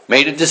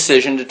 Made a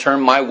decision to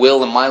turn my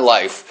will and my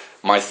life,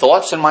 my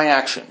thoughts and my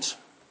actions.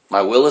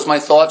 My will is my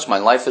thoughts, my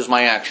life is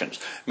my actions.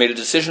 Made a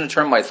decision to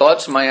turn my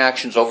thoughts and my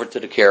actions over to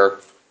the care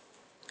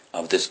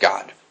of this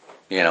God.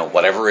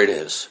 Whatever it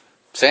is.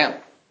 Sam,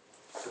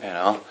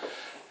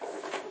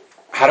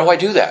 how do I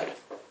do that?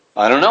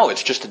 I don't know.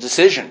 It's just a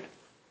decision.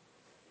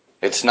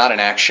 It's not an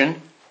action.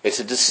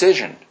 It's a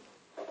decision.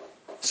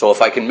 So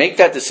if I can make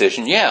that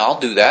decision, I'll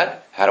do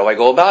that. How do I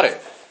go about it?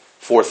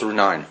 4 through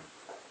 9.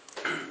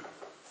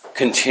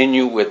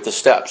 Continue with the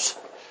steps.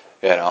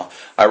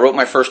 I wrote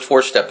my first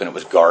 4-step and it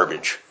was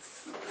garbage.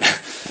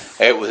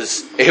 It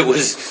was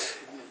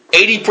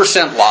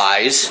 80%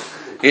 lies,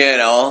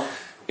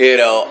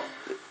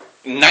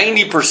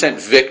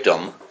 90%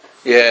 victim,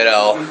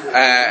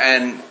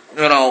 and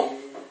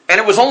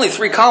it was only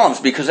 3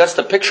 columns because that's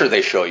the picture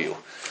they show you.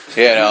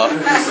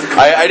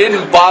 I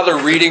didn't bother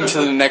reading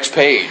to the next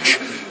page.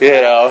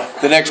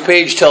 The next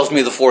page tells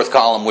me the 4th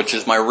column, which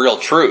is my real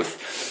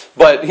truth.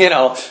 But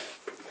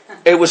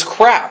it was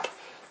crap.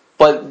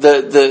 But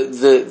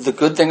the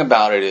good thing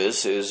about it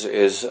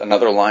is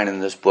another line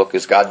in this book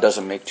is God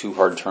doesn't make too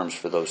hard terms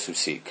for those who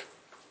seek.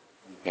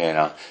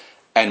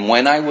 And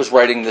when I was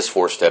writing this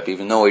 4-step,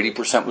 even though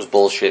 80% was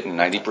bullshit and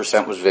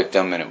 90% was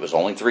victim and it was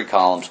only 3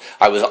 columns,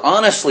 I was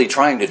honestly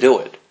trying to do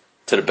it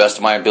to the best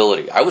of my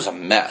ability. I was a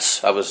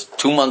mess. I was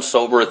 2 months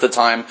sober at the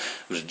time. I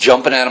was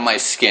jumping out of my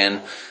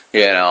skin,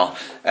 and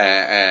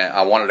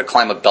I wanted to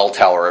climb a bell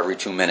tower every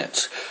 2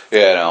 minutes,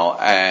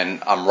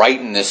 and I'm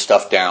writing this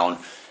stuff down,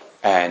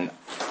 and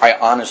I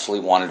honestly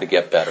wanted to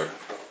get better.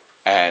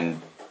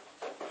 And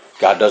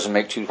God doesn't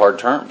make too hard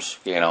terms,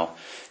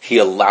 He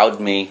allowed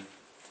me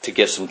to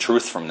get some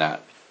truth from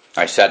that.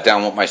 I sat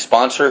down with my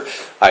sponsor,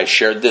 I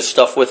shared this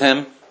stuff with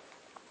him,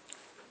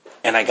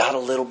 and I got a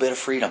little bit of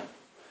freedom.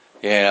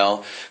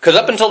 Because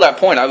up until that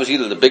point, I was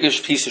either the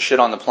biggest piece of shit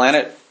on the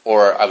planet,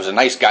 or I was a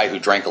nice guy who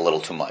drank a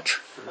little too much.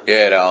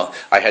 I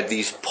had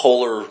these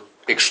polar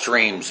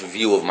extremes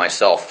view of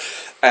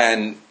myself.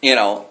 And,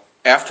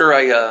 after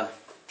I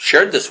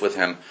shared this with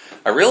him,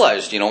 I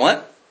realized,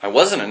 what? I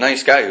wasn't a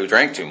nice guy who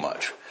drank too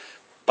much.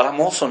 But I'm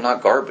also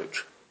not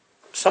garbage.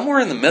 Somewhere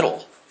in the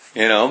middle.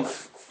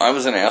 I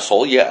was an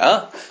asshole,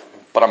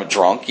 but I'm a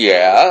drunk,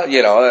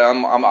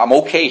 I'm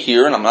okay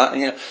here, and I'm not,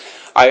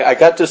 I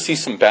got to see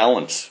some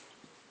balance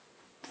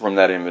from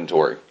that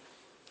inventory.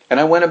 And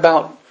I went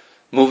about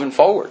moving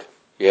forward.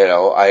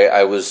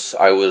 I was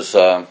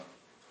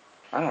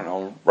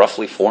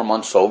roughly 4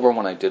 months sober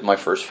when I did my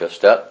first 5th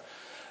step.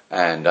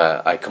 And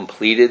I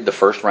completed the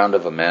first round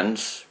of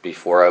amends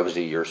before I was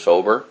a year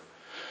sober.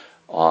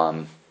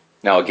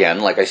 Now again,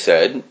 like I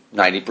said,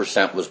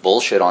 90% was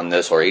bullshit on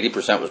this, or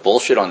 80% was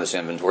bullshit on this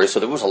inventory, so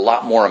there was a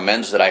lot more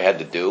amends that I had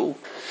to do.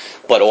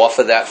 But off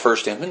of that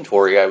first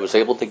inventory, I was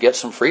able to get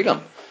some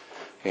freedom,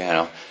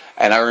 And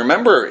I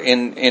remember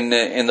in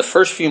the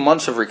first few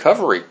months of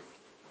recovery,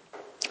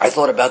 I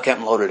thought about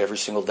getting loaded every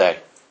single day,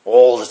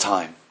 all the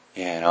time,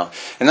 And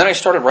then I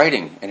started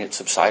writing, and it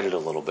subsided a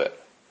little bit,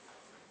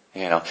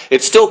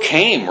 It still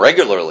came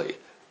regularly,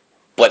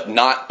 but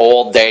not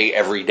all day,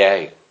 every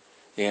day.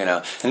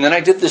 And then I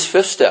did this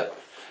 5th step,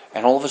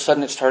 and all of a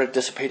sudden it started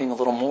dissipating a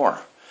little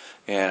more,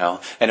 and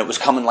it was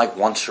coming like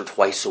once or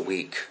twice a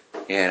week,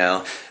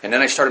 and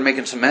then I started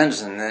making some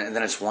amends, and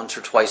then it's once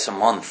or twice a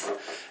month,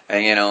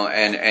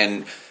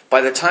 and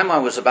by the time I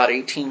was about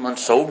 18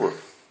 months sober,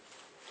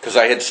 because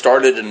I had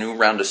started a new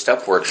round of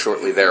step work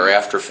shortly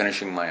thereafter,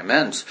 finishing my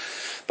amends,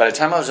 by the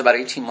time I was about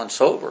 18 months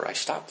sober, I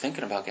stopped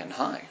thinking about getting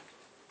high.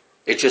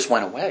 It just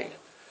went away.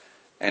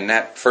 And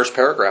that first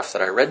paragraph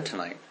that I read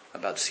tonight,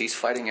 about cease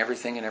fighting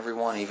everything and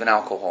everyone, even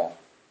alcohol,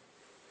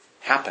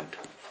 happened.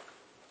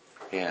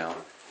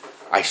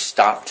 I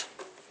stopped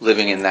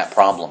living in that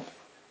problem.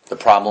 The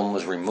problem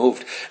was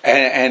removed.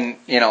 And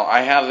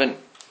I haven't,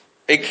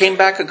 it came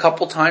back a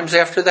couple times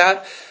after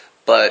that,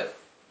 but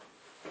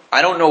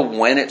I don't know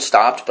when it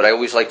stopped, but I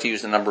always like to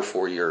use the number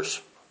 4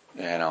 years.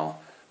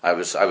 I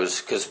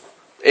was, because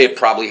it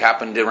probably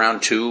happened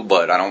around 2,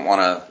 but I don't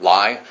want to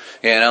lie,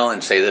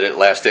 and say that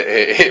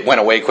it went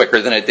away quicker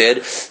than it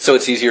did. So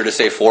it's easier to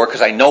say 4,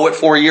 because I know at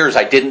 4 years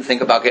I didn't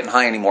think about getting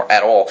high anymore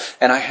at all.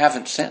 And I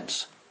haven't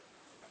since.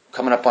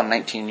 Coming up on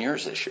 19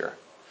 years this year.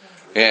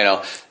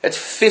 It's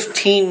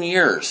 15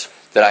 years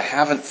that I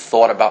haven't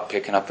thought about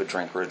picking up a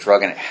drink or a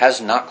drug, and it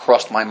has not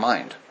crossed my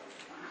mind.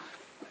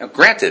 Now,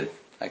 granted,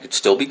 I could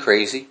still be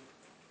crazy.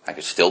 I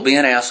could still be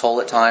an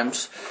asshole at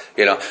times.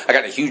 I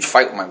got in a huge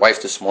fight with my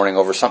wife this morning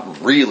over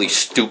something really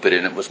stupid,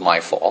 and it was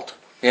my fault.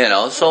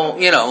 So,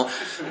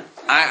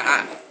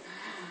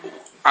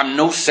 I'm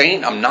no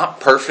saint. I'm not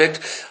perfect.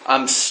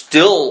 I'm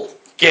still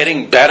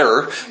getting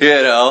better,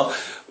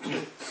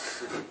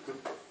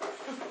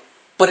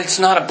 But it's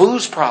not a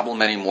booze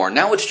problem anymore.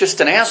 Now it's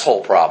just an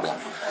asshole problem,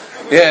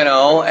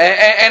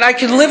 And I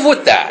can live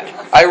with that.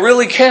 I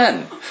really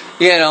can.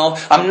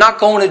 I'm not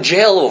going to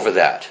jail over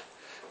that.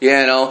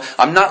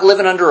 I'm not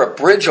living under a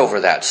bridge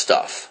over that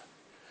stuff.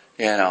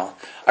 I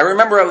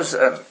remember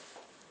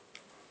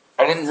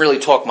I didn't really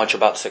talk much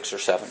about 6 or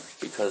 7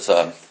 because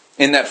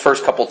in that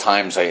first couple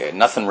times,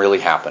 nothing really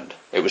happened.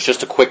 It was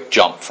just a quick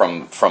jump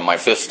from my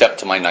 5th step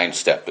to my 9th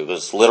step. It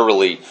was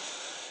literally,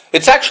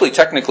 it's actually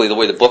technically the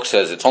way the book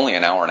says, it's only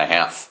an hour and a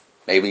half,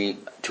 maybe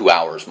 2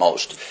 hours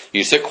most.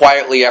 You sit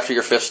quietly after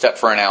your 5th step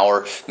for an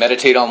hour,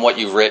 meditate on what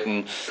you've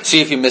written,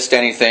 see if you missed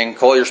anything,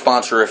 call your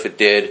sponsor if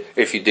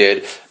you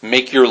did,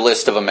 make your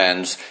list of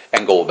amends,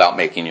 and go about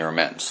making your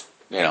amends.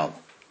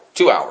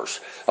 2 hours.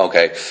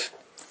 Okay.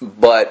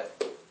 But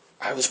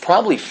I was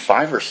probably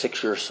 5 or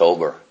 6 years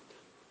sober.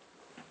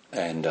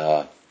 And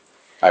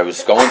I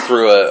was going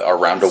through a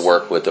round of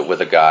work with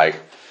a guy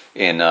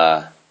in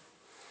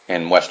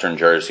Western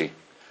Jersey,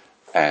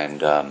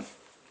 and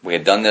we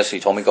had done this. He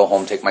told me to go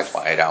home, take my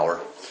quiet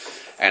hour,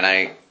 and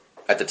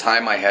at the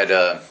time I had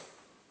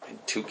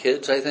 2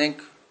 kids, I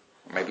think,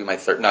 maybe my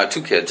third. No,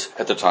 2 kids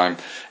at the time,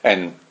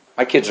 and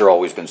my kids have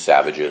always been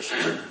savages.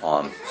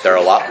 They're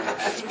a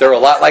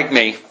lot like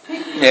me,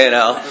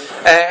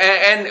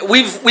 and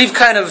we've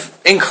kind of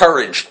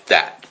encouraged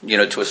that.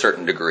 To a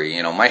certain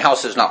degree. My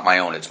house is not my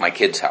own, it's my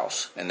kids'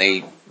 house. And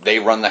they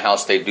run the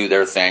house, they do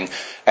their thing,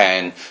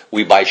 and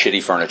we buy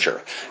shitty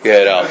furniture.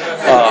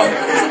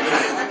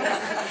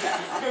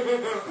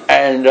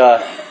 And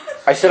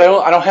I said,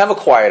 I don't have a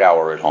quiet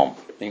hour at home.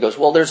 And he goes,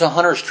 well, there's a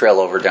hunter's trail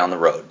over down the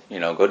road.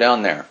 Go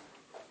down there.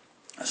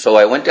 So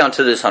I went down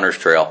to this hunter's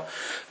trail,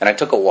 and I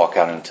took a walk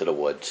out into the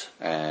woods.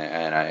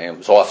 And it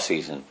was off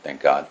season,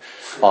 thank God.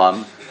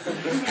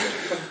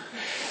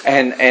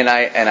 And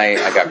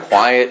I got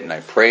quiet and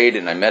I prayed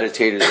and I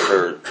meditated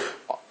for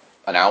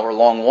an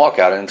hour-long walk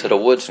out into the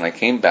woods, and I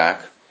came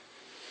back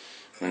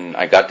and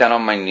I got down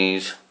on my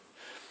knees,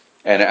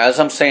 and as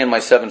I'm saying my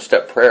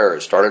 7-step prayer,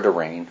 it started to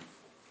rain,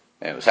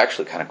 and it was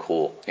actually kind of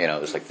cool. It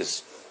was like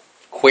this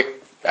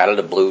quick, out of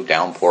the blue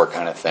downpour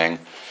kind of thing,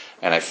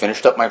 and I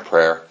finished up my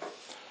prayer,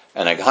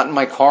 and I got in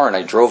my car and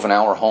I drove an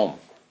hour home,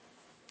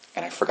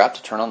 and I forgot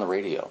to turn on the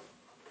radio.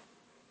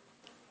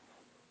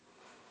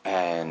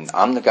 And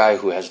I'm the guy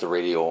who has the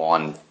radio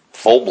on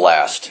full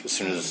blast as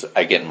soon as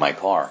I get in my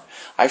car.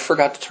 I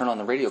forgot to turn on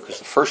the radio because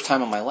the first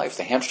time in my life,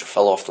 the hamster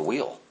fell off the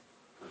wheel.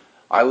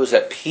 I was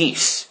at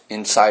peace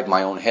inside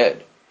my own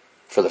head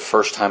for the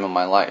first time in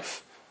my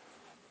life.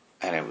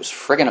 And it was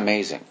friggin'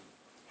 amazing.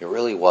 It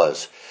really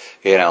was.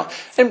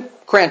 And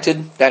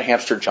granted, that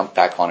hamster jumped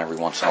back on every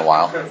once in a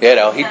while.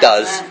 He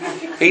does.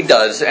 He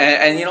does.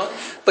 And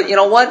but you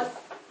know what?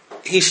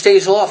 He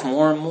stays off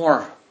more and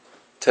more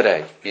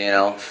today,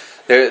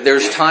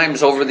 There's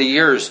times over the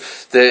years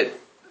that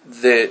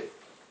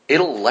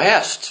it'll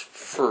last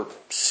for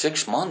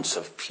 6 months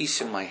of peace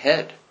in my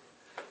head,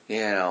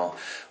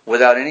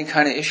 without any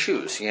kind of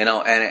issues,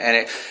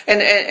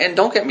 and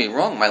don't get me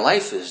wrong, my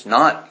life is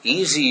not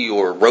easy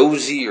or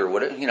rosy or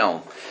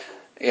whatever,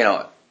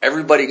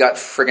 everybody got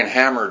friggin'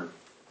 hammered.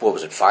 What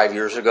was it, 5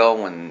 years ago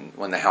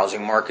when the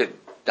housing market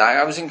died?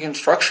 I was in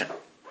construction,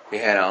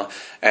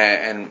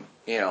 and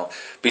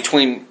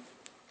between,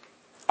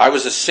 I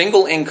was a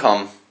single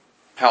income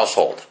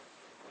household.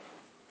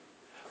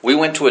 We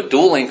went to a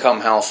dual income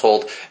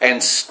household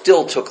and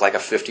still took like a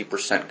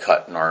 50%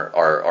 cut in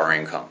our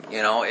income.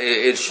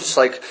 It's just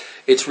like,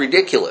 it's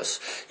ridiculous.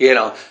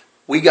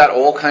 We got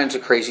all kinds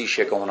of crazy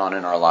shit going on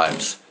in our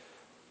lives,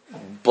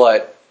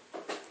 but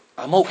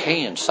I'm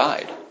okay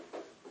inside.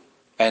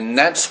 And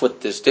that's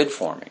what this did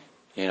for me.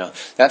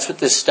 That's what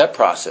this step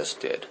process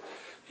did.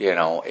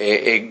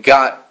 It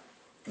got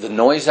the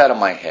noise out of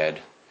my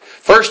head.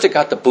 First, it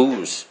got the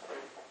booze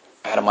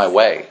out of my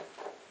way.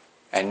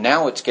 And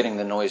now it's getting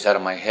the noise out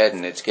of my head,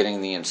 and it's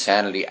getting the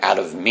insanity out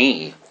of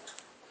me,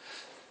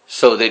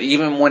 so that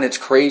even when it's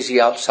crazy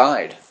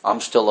outside,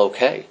 I'm still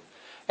okay.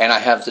 And I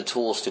have the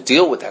tools to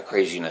deal with that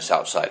craziness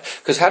outside.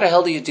 Because how the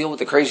hell do you deal with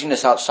the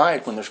craziness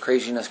outside when there's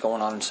craziness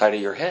going on inside of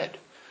your head?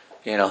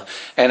 And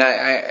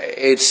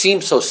it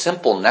seems so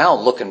simple now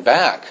looking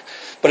back.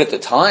 But at the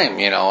time,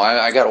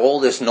 I got all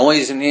this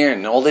noise in here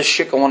and all this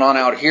shit going on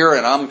out here,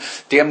 and I'm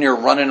damn near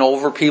running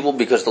over people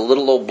because the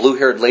little old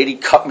blue-haired lady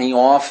cut me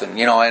off, and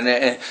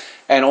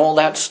and all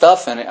that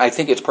stuff. And I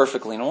think it's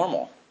perfectly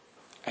normal.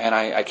 And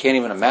I can't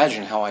even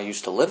imagine how I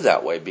used to live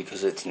that way,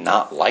 because it's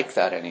not like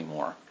that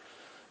anymore.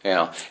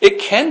 It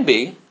can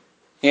be,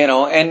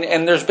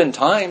 and there's been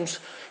times.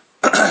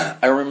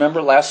 I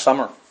remember last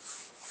summer,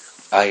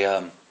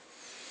 I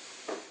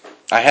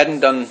hadn't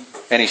done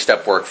any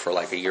step work for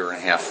like a year and a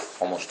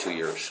half, almost 2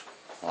 years.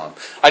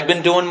 I'd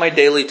been doing my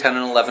daily 10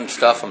 and 11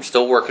 stuff. I'm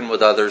still working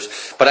with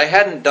others, but I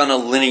hadn't done a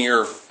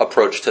linear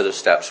approach to the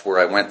steps where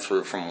I went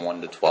through from 1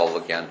 to 12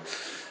 again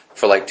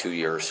for like 2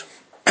 years.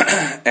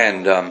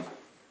 And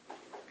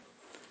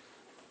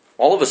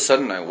all of a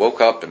sudden I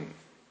woke up and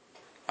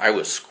I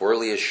was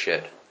squirrely as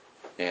shit.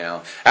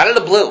 Out of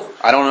the blue.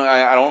 I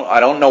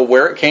don't know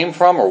where it came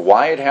from or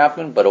why it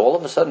happened, but all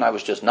of a sudden I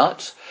was just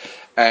nuts.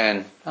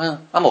 And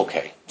I'm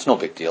okay. It's no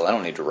big deal. I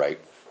don't need to write.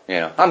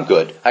 I'm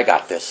good. I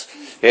got this.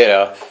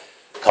 A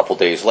couple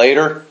days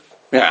later,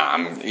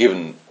 I'm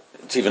even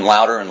it's even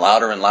louder and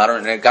louder and louder.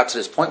 And it got to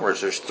this point where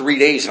there's 3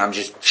 days and I'm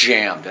just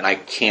jammed and I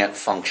can't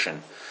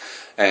function.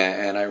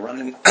 And I run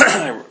in,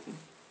 I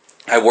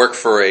work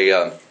for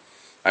an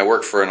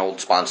old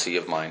sponsee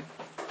of mine.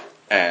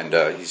 And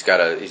he's got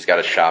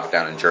a shop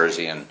down in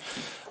Jersey, and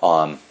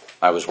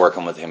I was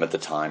working with him at the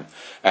time.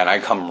 And I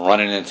come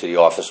running into the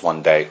office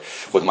one day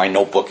with my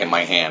notebook in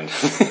my hand.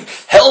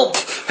 Help!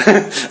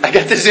 I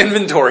got this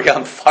inventory.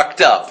 I'm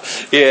fucked up,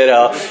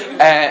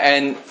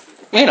 And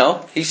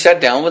he sat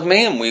down with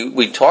me and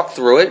we talked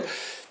through it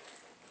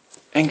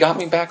and got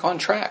me back on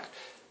track.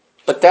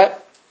 But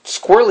that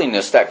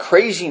squirreliness, that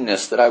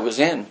craziness that I was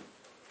in,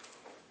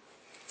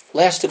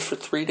 lasted for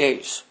 3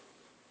 days.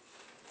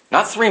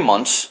 Not 3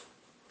 months.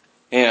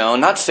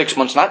 Not 6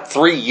 months, not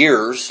 3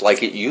 years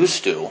like it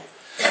used to.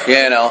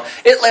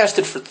 It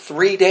lasted for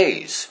 3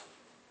 days.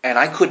 And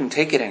I couldn't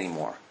take it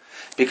anymore.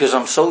 Because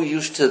I'm so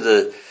used to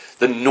the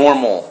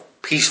normal,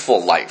 peaceful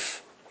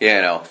life.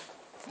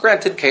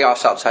 Granted,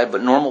 chaos outside,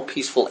 but normal,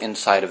 peaceful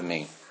inside of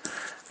me.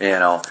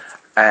 And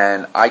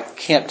I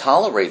can't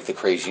tolerate the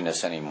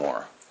craziness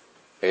anymore.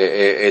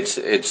 It's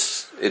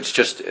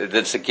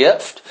a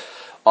gift.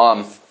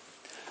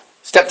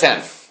 Step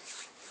 10.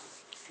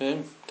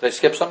 Did I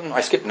skip something?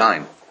 I skipped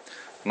 9.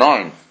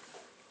 9.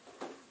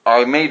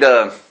 I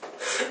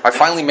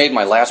finally made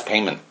my last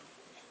payment.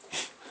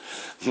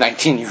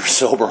 19 years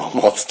sober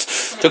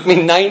almost. Took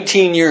me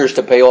 19 years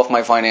to pay off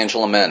my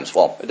financial amends.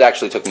 Well, it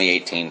actually took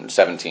me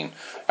 17.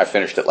 I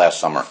finished it last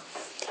summer. I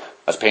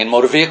was paying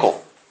motor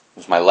vehicle. It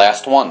was my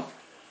last one.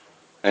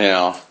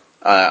 And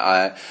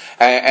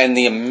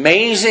the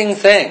amazing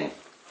thing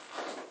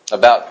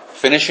about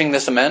finishing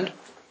this amend,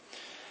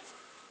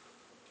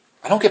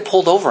 I don't get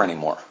pulled over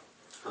anymore.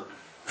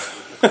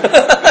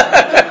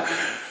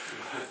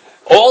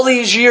 All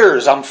these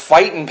years, I'm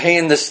fighting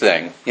paying this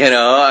thing.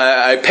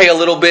 I pay a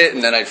little bit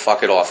and then I'd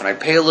fuck it off. And I'd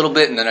pay a little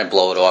bit and then I'd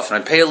blow it off. And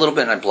I'd pay a little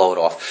bit and I'd blow it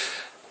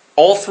off.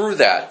 All through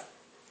that,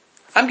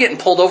 I'm getting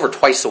pulled over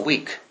twice a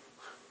week.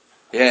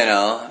 And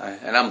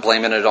I'm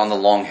blaming it on the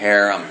long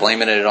hair. I'm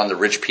blaming it on the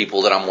rich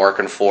people that I'm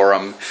working for.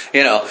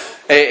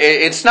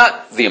 It's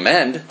not the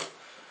amend.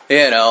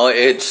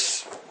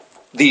 It's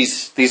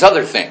these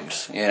other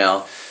things.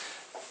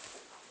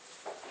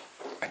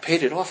 I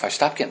paid it off. I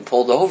stopped getting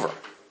pulled over.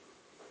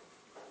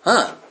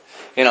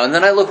 And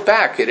then I look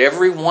back at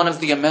every one of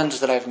the amends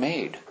that I've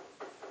made.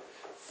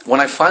 When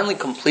I finally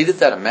completed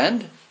that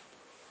amend,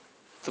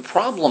 the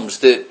problems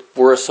that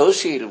were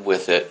associated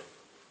with it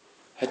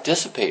had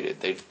dissipated.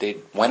 They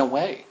went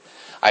away.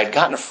 I had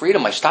gotten a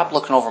freedom. I stopped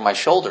looking over my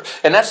shoulder.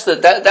 And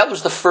that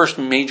was the first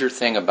major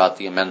thing about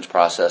the amends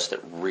process that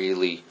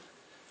really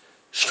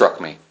struck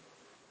me,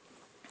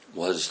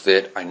 was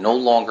that I no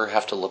longer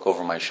have to look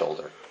over my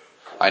shoulder.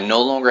 I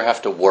no longer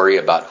have to worry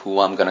about who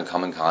I'm going to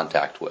come in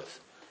contact with.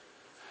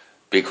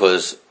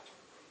 Because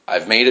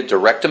I've made a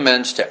direct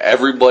amends to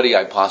everybody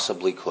I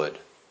possibly could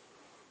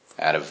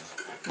out of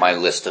my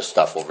list of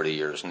stuff over the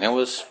years. And there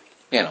was,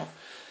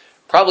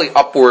 probably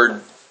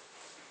upward,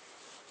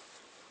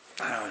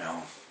 I don't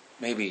know,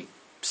 maybe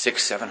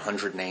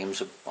 600-700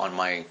 names on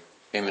my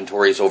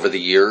inventories over the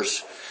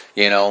years.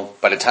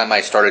 By the time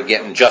I started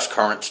getting just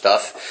current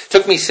stuff, it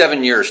took me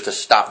 7 years to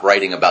stop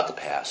writing about the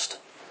past.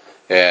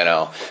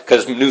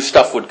 Because new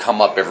stuff would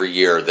come up every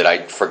year that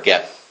I'd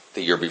forget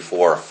the year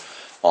before.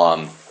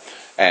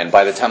 And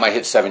by the time I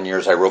hit 7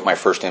 years, I wrote my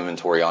first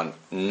inventory on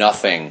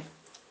nothing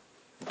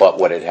but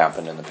what had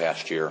happened in the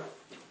past year.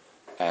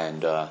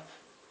 And,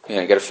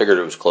 you got to figure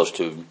it was close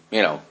to,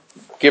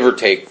 give or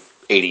take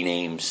 80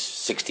 names,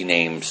 60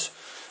 names,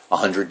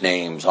 100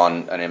 names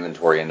on an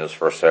inventory in those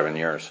first 7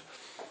 years.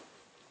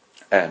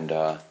 And,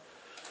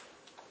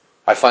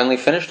 I finally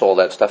finished all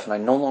that stuff and I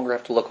no longer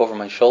have to look over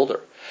my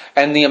shoulder.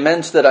 And the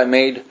amends that I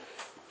made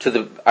I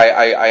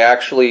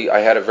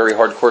had a very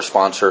hardcore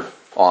sponsor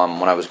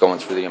when I was going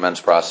through the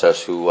amends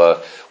process who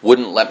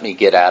wouldn't let me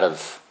get out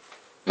of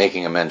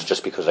making amends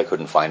just because I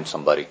couldn't find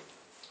somebody.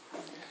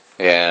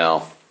 There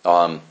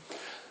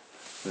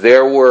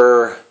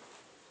were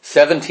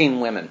 17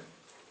 women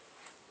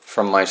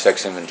from my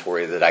sex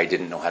inventory that I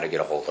didn't know how to get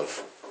a hold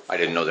of. I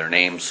didn't know their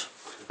names.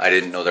 I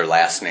didn't know their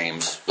last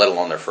names, let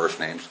alone their first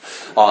names.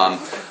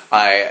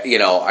 I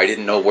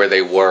didn't know where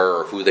they were,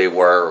 or who they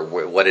were,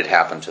 or what had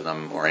happened to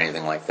them, or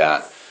anything like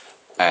that.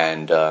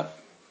 And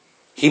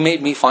he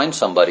made me find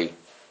somebody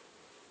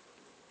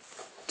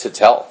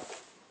to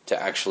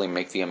actually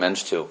make the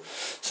amends to.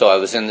 So I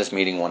was in this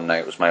meeting one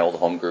night. It was my old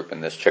home group,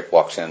 and this chick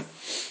walks in,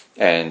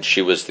 and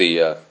she was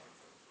the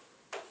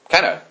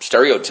kind of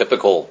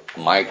stereotypical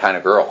my kind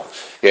of girl.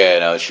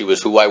 She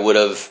was who I would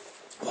have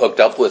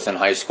hooked up with in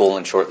high school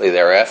and shortly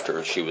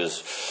thereafter. She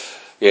was,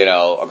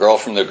 a girl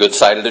from the good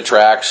side of the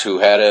tracks who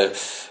had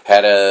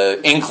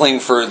a inkling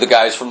for the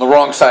guys from the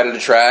wrong side of the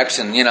tracks,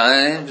 and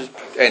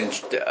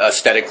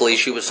aesthetically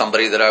she was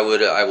somebody that I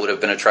would have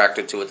been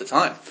attracted to at the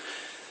time.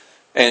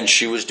 And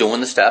she was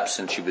doing the steps,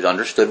 and she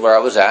understood where I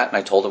was at, and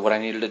I told her what I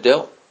needed to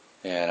do.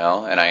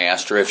 And I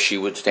asked her if she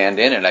would stand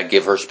in, and I'd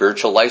give her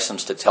spiritual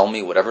license to tell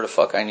me whatever the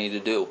fuck I need to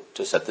do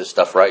to set this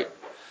stuff right.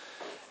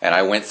 And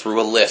I went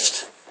through a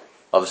list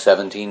of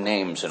 17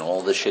 names and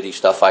all the shitty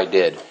stuff I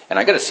did. And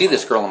I got to see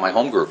this girl in my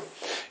home group,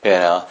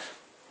 and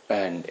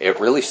it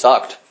really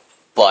sucked.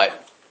 But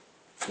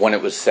when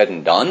it was said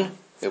and done,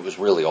 it was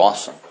really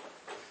awesome.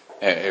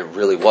 It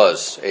really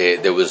was.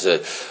 There was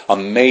a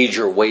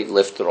major weight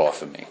lifted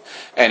off of me.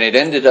 And it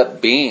ended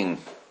up being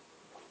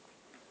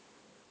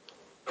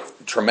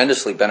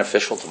tremendously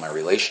beneficial to my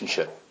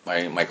relationship,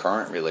 my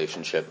current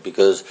relationship,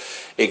 because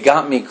it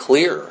got me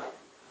clear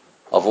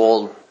of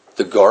all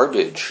the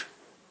garbage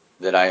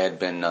that I had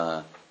been,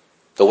 the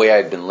way I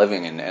had been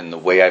living and the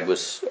way I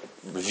was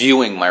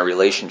viewing my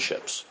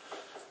relationships.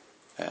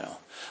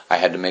 I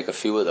had to make a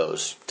few of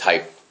those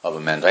type of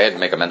amends. I had to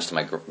make amends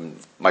to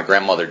my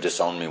grandmother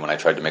disowned me when I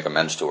tried to make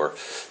amends to her,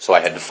 so I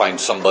had to find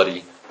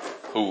somebody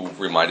who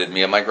reminded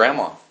me of my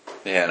grandma.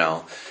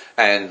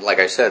 And like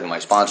I said, my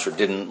sponsor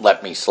didn't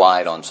let me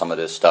slide on some of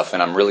this stuff,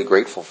 and I'm really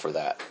grateful for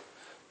that.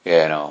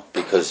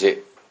 Because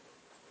it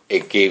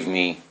gave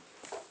me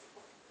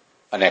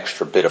an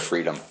extra bit of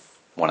freedom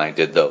when I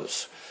did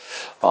those.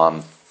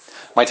 My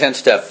 10th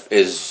step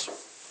is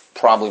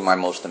probably my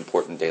most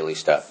important daily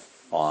step.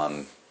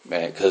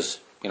 Because,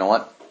 you know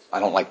what? I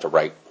don't like to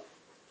write.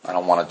 I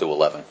don't want to do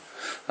 11.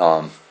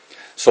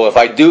 So if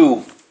I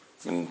do,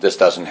 and this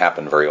doesn't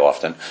happen very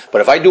often,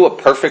 but if I do a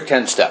perfect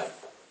 10 step,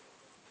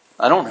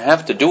 I don't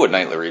have to do a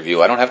nightly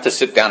review. I don't have to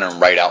sit down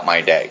and write out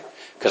my day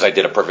because I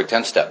did a perfect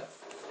 10 step.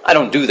 I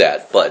don't do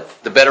that,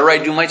 but the better I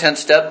do my 10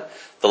 step,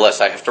 the less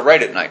I have to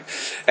write at night.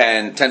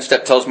 And 10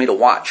 step tells me to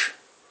watch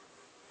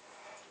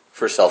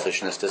for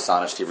selfishness,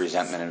 dishonesty,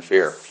 resentment, and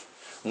fear.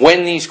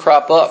 When these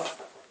crop up,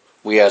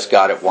 we ask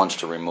God at once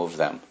to remove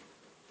them.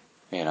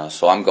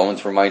 So I'm going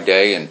through my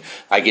day and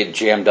I get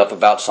jammed up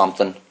about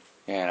something.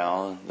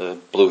 The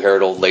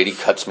blue-haired old lady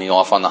cuts me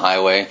off on the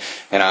highway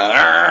and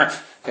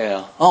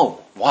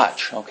oh,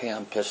 watch. Okay,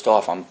 I'm pissed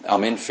off.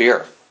 I'm in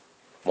fear.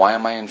 Why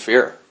am I in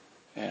fear?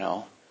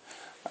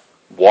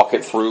 Walk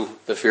it through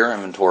the fear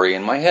inventory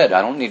in my head.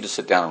 I don't need to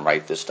sit down and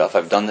write this stuff.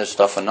 I've done this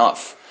stuff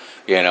enough.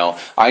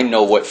 I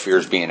know what fear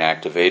is being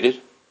activated.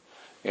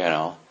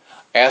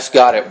 Ask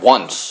God at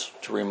once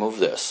to remove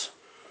this.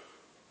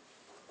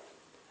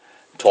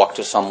 Talk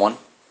to someone.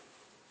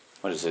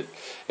 What is it?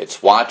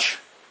 It's watch,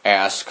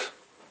 ask,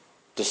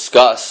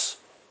 discuss,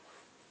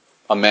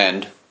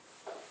 amend,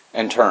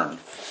 and turn.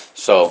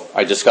 So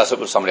I discuss it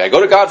with somebody. I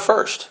go to God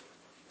first.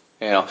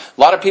 A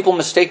lot of people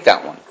mistake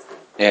that one.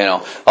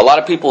 A lot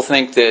of people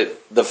think that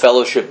the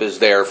fellowship is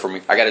there for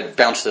me. I got to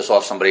bounce this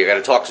off somebody. I got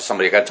to talk to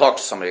somebody. I got to talk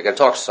to somebody. I got to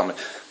talk to somebody.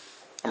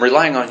 I'm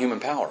relying on human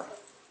power.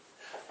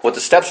 What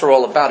the steps are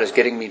all about is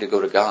getting me to go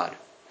to God.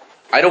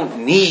 I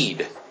don't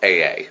need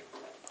AA.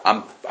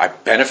 I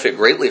benefit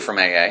greatly from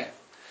AA.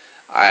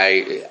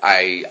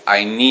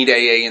 I need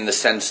AA in the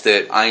sense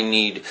that I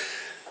need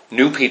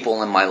new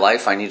people in my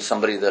life. I need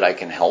somebody that I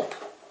can help.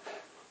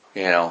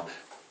 But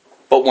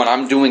when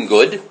I'm doing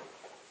good,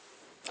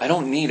 I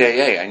don't need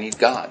AA. I need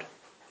God.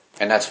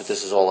 And that's what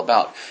this is all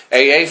about.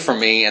 AA for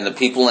me and the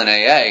people in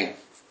AA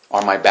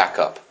are my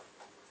backup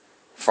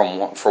for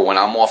when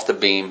I'm off the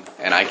beam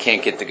and I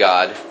can't get to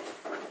God.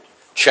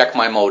 Check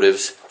my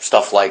motives,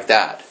 stuff like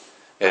that.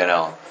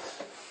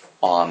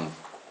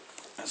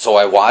 So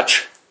I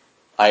watch,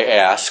 I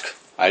ask,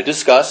 I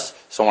discuss.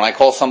 So when I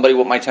call somebody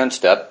with my 10th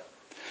step,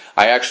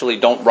 I actually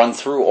don't run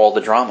through all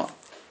the drama.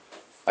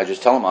 I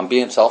just tell them I'm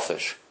being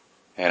selfish.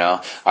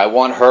 I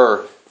want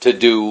her to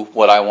do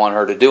what I want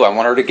her to do. I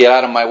want her to get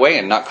out of my way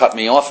and not cut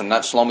me off and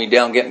not slow me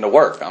down getting to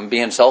work. I'm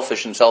being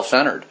selfish and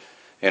self-centered.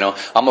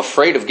 I'm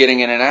afraid of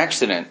getting in an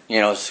accident,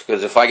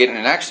 because if I get in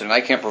an accident,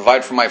 I can't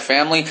provide for my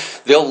family.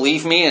 They'll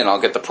leave me and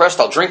I'll get depressed.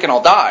 I'll drink and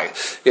I'll die,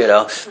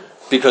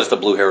 because the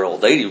blue-haired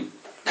old lady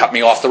cut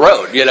me off the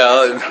road,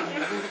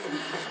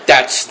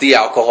 That's the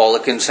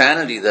alcoholic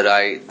insanity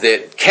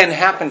that can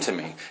happen to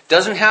me.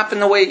 Doesn't happen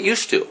the way it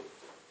used to.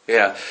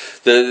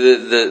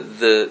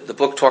 The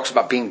book talks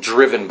about being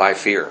driven by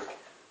fear,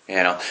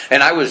 and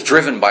I was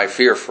driven by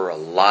fear for a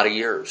lot of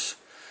years.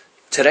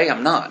 Today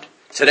I'm not.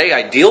 Today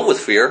I deal with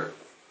fear.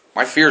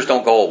 My fears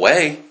don't go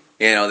away.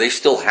 They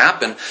still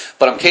happen,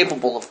 but I'm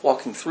capable of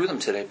walking through them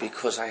today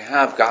because I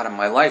have God in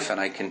my life and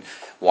I can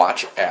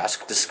watch,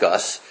 ask,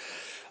 discuss,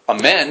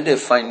 amend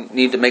if I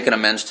need to make an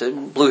amends to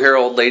blue-haired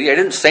old lady. I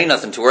didn't say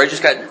nothing to her. I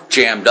just got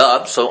jammed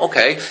up. So,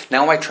 okay,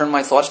 now I turn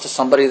my thoughts to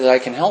somebody that I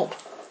can help.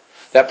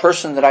 That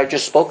person that I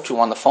just spoke to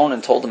on the phone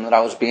and told them that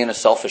I was being a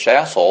selfish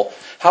asshole,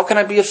 how can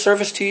I be of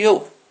service to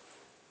you?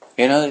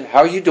 How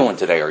are you doing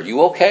today? Are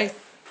you okay?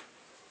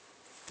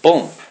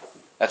 Boom.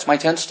 That's my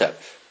 10th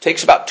step.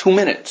 Takes about 2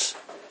 minutes.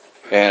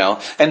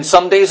 And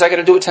some days I got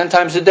to do it 10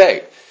 times a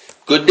day.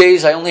 Good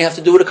days I only have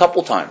to do it a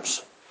couple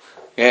times.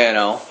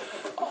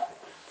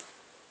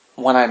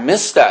 When I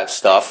miss that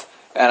stuff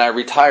and I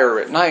retire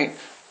at night,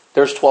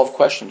 there's 12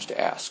 questions to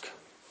ask.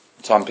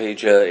 It's on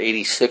page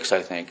 86,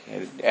 I think.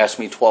 It asked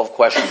me 12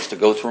 questions to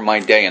go through my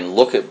day and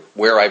look at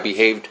where I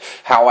behaved,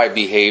 how I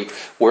behaved,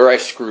 where I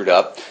screwed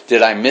up,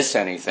 did I miss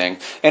anything.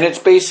 And it's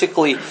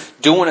basically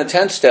doing a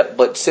 10 step,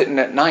 but sitting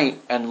at night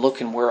and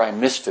looking where I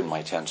missed in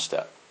my 10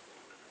 step.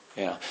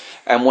 You know,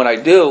 and what I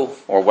do,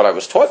 or what I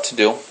was taught to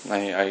do,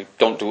 I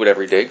don't do it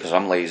every day because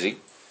I'm lazy,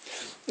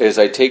 is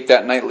I take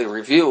that nightly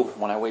review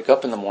when I wake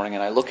up in the morning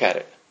and I look at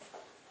it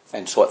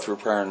and sort through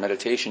prayer and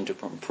meditation to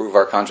improve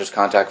our conscious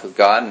contact with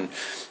God. And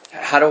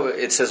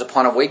it says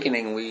upon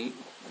awakening we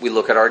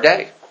look at our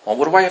day. Well,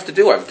 what do I have to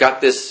do? I've got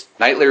this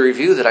nightly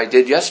review that I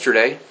did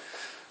yesterday.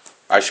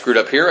 I screwed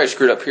up here, I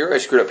screwed up here, I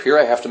screwed up here,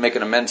 I have to make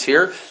an amends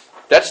here.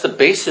 That's the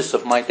basis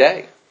of my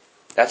day.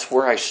 That's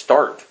where I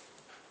start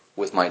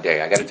with my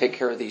day. I got to take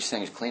care of these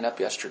things, clean up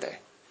yesterday.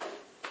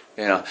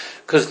 You know,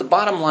 because the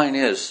bottom line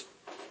is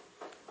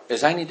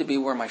I need to be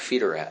where my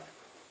feet are at.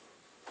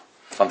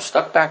 If I'm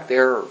stuck back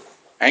there, or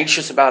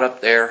anxious about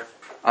up there,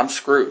 I'm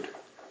screwed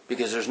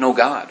because there's no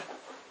God.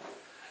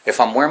 If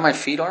I'm where my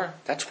feet are,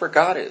 that's where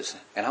God is.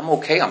 And I'm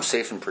okay, I'm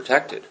safe and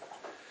protected.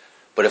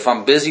 But if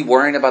I'm busy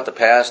worrying about the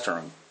past, or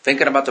I'm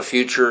thinking about the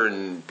future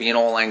and being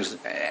all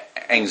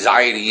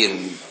anxiety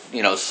and,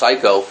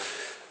 psycho,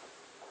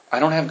 I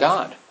don't have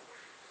God.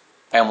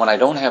 And when I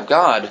don't have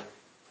God, it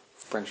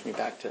brings me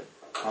back to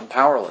I'm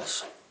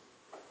powerless.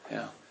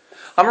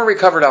 I'm a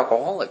recovered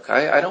alcoholic.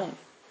 I don't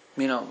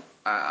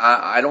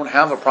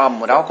have a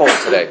problem with alcohol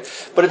today.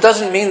 But it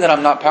doesn't mean that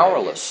I'm not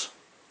powerless.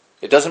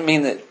 It doesn't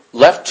mean that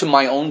left to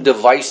my own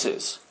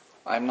devices,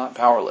 I'm not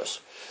powerless.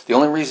 The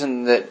only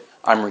reason that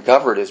I'm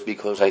recovered is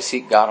because I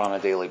seek God on a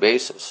daily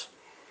basis.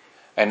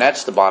 And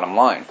that's the bottom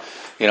line.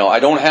 I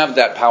don't have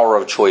that power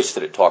of choice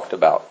that it talked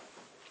about.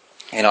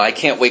 I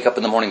can't wake up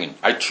in the morning and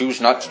I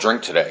choose not to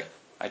drink today.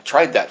 I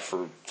tried that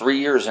for 3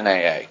 years in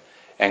AA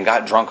and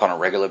got drunk on a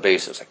regular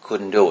basis. I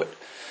couldn't do it.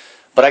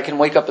 But I can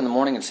wake up in the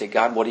morning and say,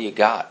 God, what do you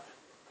got?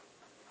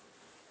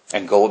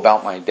 And go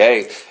about my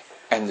day,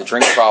 and the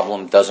drink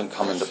problem doesn't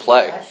come into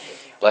play.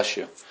 Bless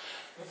you.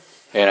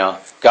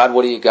 God,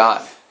 what do you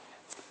got?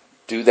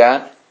 Do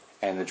that,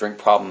 and the drink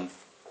problem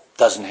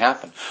doesn't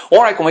happen.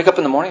 Or I can wake up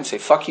in the morning and say,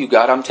 fuck you,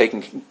 God, I'm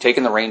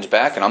taking the reins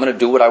back, and I'm going to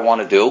do what I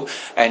want to do.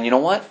 And you know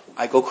what?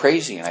 I go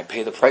crazy, and I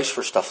pay the price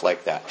for stuff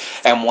like that.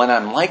 And when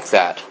I'm like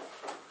that,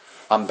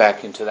 I'm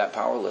back into that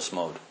powerless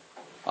mode.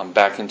 I'm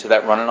back into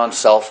that running on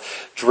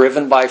self,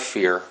 driven by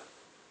fear.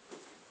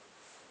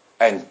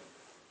 And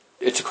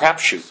it's a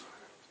crapshoot.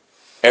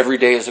 Every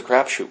day is a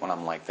crapshoot when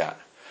I'm like that.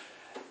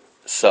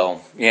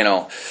 So,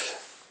 I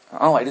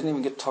didn't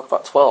even get to talk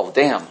about 12.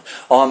 Damn.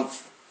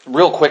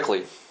 Real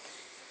quickly.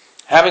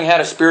 Having had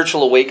a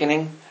spiritual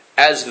awakening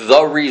as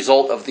the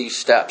result of these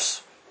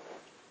steps.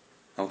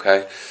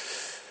 Okay?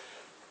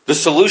 The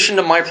solution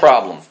to my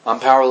problem, I'm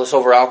powerless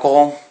over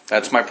alcohol,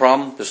 that's my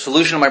problem. The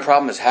solution to my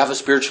problem is have a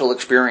spiritual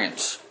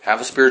experience.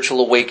 Have a spiritual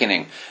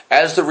awakening.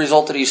 As the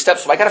result of these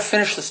steps, I got to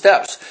finish the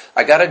steps.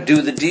 I got to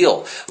do the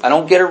deal. I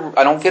don't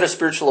get a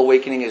spiritual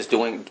awakening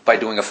by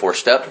doing a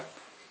 4-step.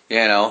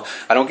 I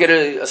don't get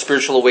a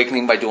spiritual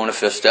awakening by doing a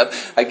 5th step.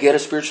 I get a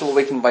spiritual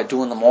awakening by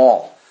doing them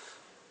all.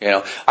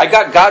 I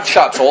got God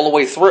shots all the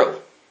way through.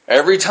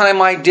 Every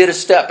time I did a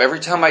step, every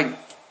time I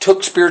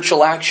took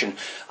spiritual action,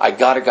 I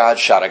got a God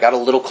shot. I got a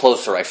little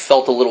closer. I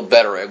felt a little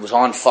better. I was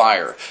on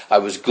fire. I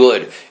was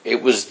good.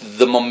 It was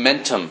the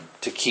momentum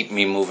to keep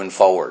me moving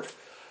forward.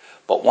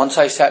 But once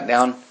I sat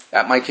down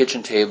at my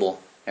kitchen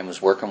table and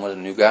was working with a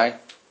new guy,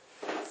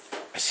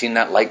 I seen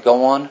that light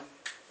go on.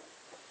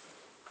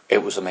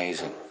 It was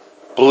amazing.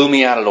 Blew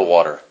me out of the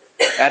water.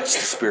 That's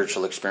the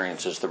spiritual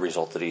experience as the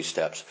result of these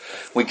steps.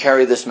 We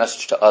carry this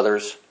message to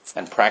others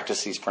and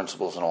practice these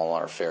principles in all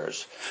our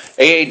affairs.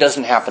 AA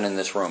doesn't happen in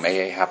this room.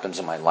 AA happens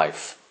in my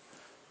life.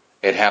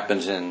 It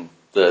happens in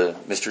the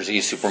Mr.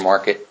 Z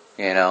supermarket.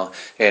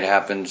 It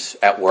happens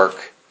at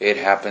work. It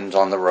happens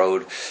on the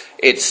road.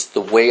 It's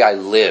the way I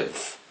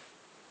live.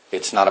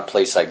 It's not a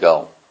place I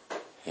go.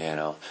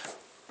 I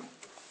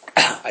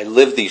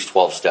live these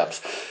 12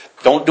 steps.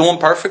 Don't do them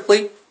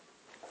perfectly,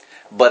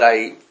 but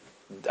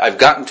I've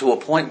gotten to a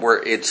point where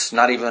it's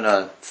not even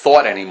a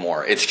thought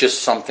anymore. It's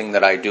just something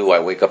that I do. I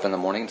wake up in the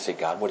morning and say,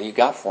 God, what do you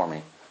got for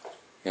me?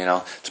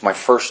 It's my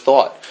first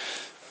thought.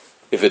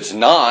 If it's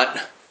not,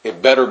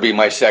 it better be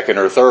my second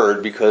or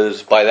third,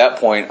 because by that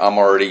point I'm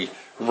already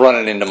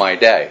running into my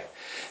day.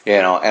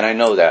 And I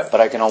know that,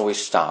 but I can always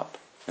stop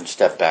and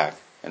step back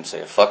and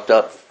say, I fucked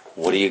up.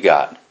 What do you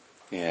got?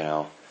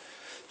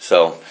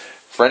 So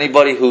for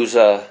anybody who's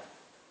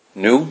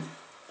new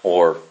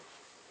or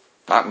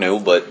not new,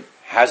 but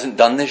hasn't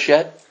done this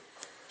yet,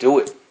 do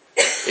it.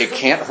 It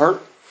can't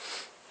hurt.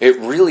 It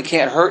really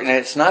can't hurt, and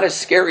it's not as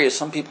scary as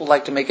some people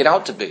like to make it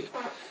out to be.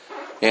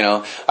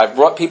 I've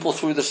brought people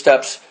through the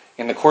steps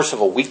in the course of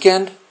a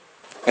weekend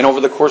and over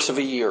the course of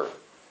a year.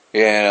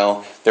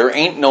 There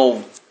ain't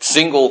no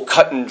single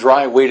cut and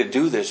dry way to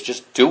do this.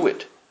 Just do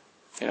it.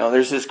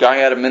 There's this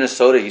guy out of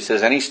Minnesota. He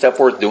says any step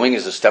worth doing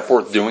is a step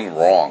worth doing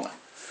wrong.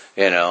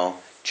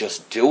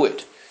 Just do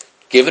it.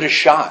 Give it a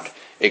shot.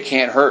 It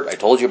can't hurt. I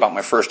told you about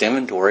my first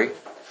inventory.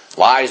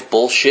 Lies,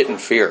 bullshit, and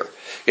fear.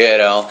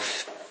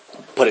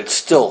 But it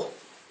still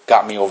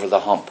got me over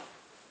the hump.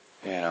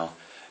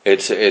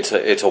 It's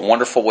a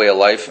wonderful way of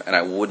life, and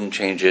I wouldn't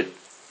change it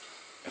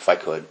if I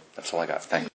could. That's all I got. Thanks.